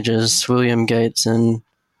teenagers, William Gates and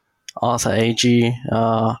Arthur Agee.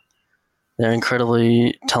 They're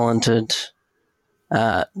incredibly talented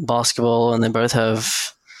at basketball, and they both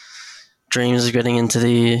have dreams of getting into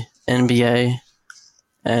the NBA.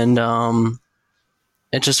 And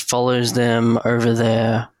it just follows them over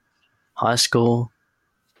their high school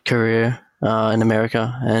career in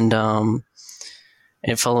America, and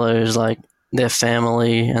it follows like their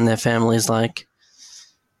family and their family's like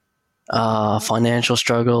financial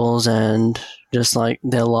struggles and just like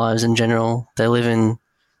their lives in general. They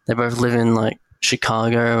both live in like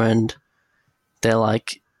Chicago, and they're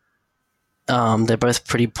like they're both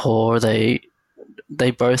pretty poor. They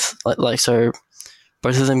both so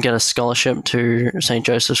both of them get a scholarship to St.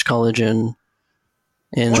 Joseph's College in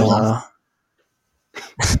yeah,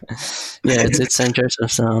 it's St.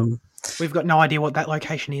 Joseph's We've got no idea what that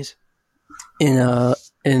location is.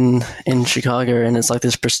 in Chicago, and it's like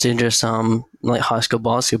this prestigious like high school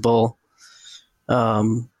basketball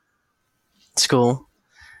school.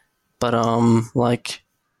 But like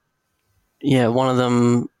yeah, one of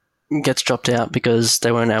them gets dropped out because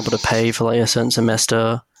they weren't able to pay for like a certain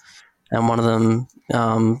semester, and one of them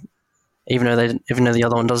even though the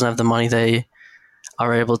other one doesn't have the money, they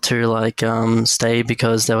are able to like stay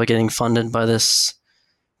because they were getting funded by this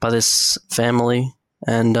family.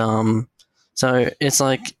 And so it's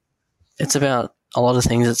like it's about a lot of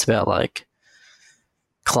things. It's about like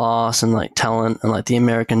class and like talent and like the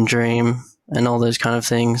American dream and all those kind of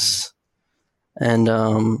things. And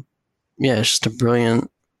yeah, it's just a brilliant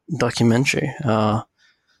documentary.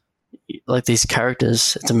 Like these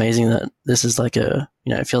characters, it's amazing that this is like a,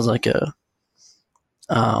 it feels like a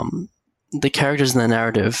the characters in the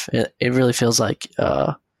narrative, it really feels like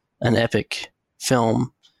an epic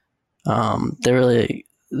film. They were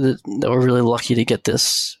really lucky to get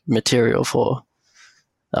this material for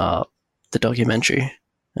the documentary,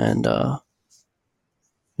 and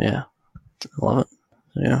yeah, I love it.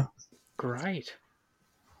 Yeah. Great.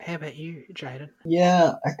 How about you, Jaden?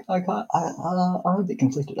 Yeah, I'm a bit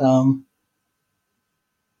conflicted.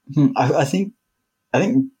 I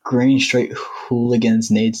think Green Street Hooligans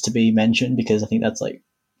needs to be mentioned because I think that's like,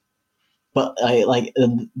 but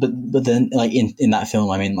then like in that film,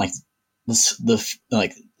 I mean like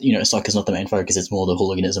soccer's not the main focus; it's more the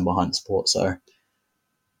hooliganism behind the sport. So,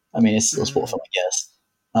 I mean, it's still a sport film, I guess.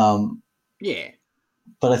 Yeah,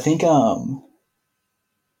 but I think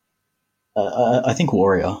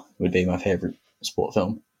Warrior would be my favorite sport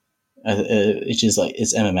film, which is like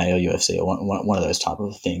it's MMA or UFC or one of those type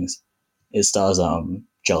of things. It stars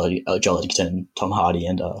Joel Edgerton, Tom Hardy,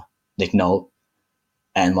 and Nick Nolte,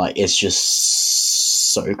 and like it's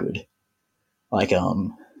just so good. Like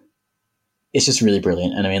it's just really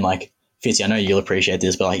brilliant. And I mean, like Fitzy, I know you'll appreciate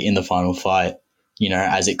this, but like in the final fight,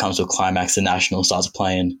 as it comes to a climax, the National starts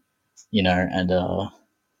playing, and and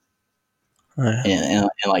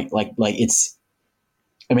like it's.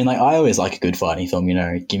 I mean, like I always like a good fighting film.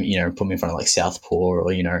 Put me in front of like Southpaw or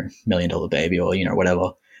 $1 Million Baby or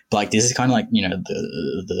whatever. But like this is kind of like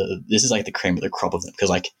this is like the cream of the crop of them because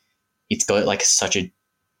like it's got like such a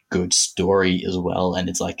good story as well, and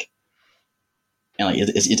it's like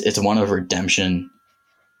it's one of redemption.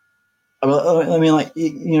 I mean, like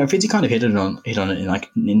Fitzy kind of hit on it in like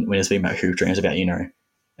when it's speaking about hoop dreams, about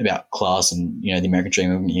about class and the American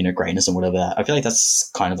dream, greatness and whatever. That I feel like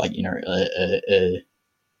that's kind of like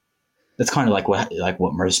that's kind of like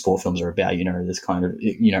what most sport films are about. This kind of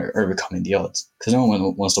overcoming the odds because no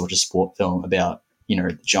one wants to watch a sport film about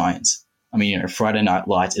the Giants. I mean, Friday Night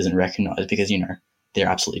Lights isn't recognized because they're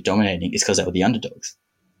absolutely dominating. It's because they were the underdogs.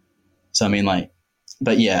 So I mean, like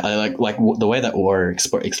but yeah, I like the way that War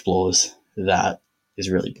explores that is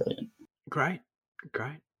really brilliant. Great.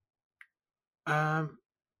 Mine's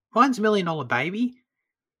 $1 Million Baby.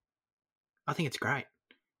 I think it's great.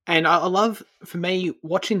 And I love, for me,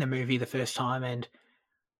 watching the movie the first time, and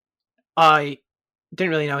I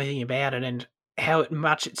didn't really know anything about it, and how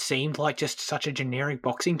much it seemed like just such a generic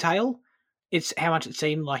boxing tale. It's how much it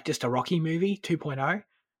seemed like just a Rocky movie 2.0. I was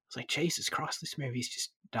like, Jesus Christ, this movie's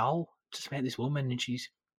just dull. It's just about this woman, and she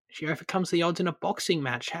overcomes the odds in a boxing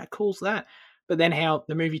match. How cool's that? But then how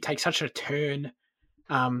the movie takes such a turn,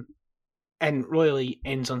 and really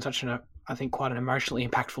ends on such I think, quite an emotionally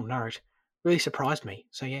impactful note. Really surprised me.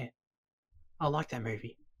 So yeah, I like that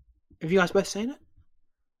movie. Have you guys both seen it?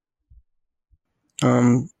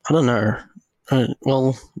 I don't know.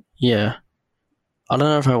 Well, yeah. I don't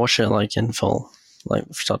know if I watched it like in full, like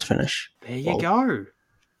start to finish. There you go.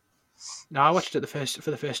 No, I watched it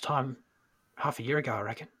for the first time half a year ago, I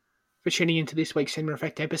reckon. For tuning into this week's Cinema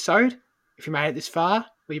Effect episode. If you made it this far,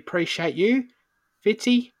 we appreciate you.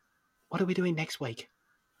 Fitzy, what are we doing next week?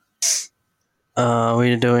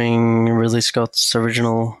 We're doing Ridley Scott's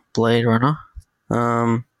original Blade Runner.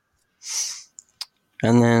 And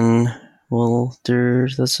then we'll do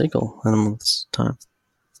the sequel in a month's time.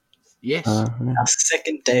 Yes. Our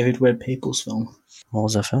second David Webb Peoples film. What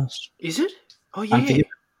was that first? Is it? Oh, yeah.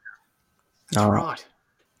 That's right.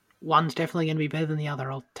 One's definitely going to be better than the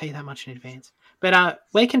other. I'll tell you that much in advance. But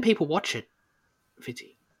where can people watch it,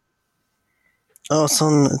 Fitzy? Oh, it's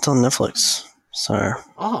on Netflix. So.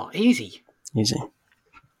 Oh, easy.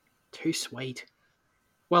 Too sweet.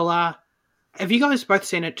 Well, have you guys both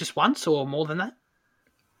seen it just once or more than that?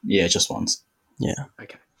 Yeah, just once. Yeah.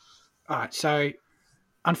 Okay. All right. So,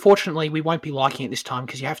 unfortunately, we won't be liking it this time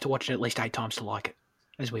because you have to watch it at least 8 times to like it,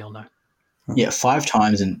 as we all know. Yeah, 5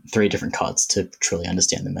 times in 3 different cuts to truly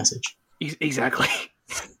understand the message. Exactly.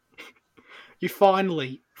 You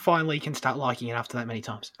finally can start liking it after that many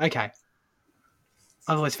times. Okay.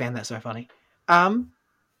 I've always found that so funny.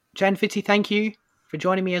 Jan Fitzy, thank you for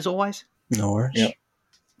joining me as always. No worries.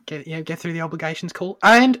 Yep. Get through the obligations call.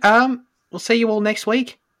 And we'll see you all next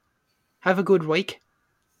week. Have a good week.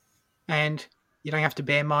 And you don't have to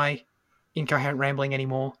bear my incoherent rambling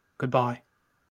anymore. Goodbye.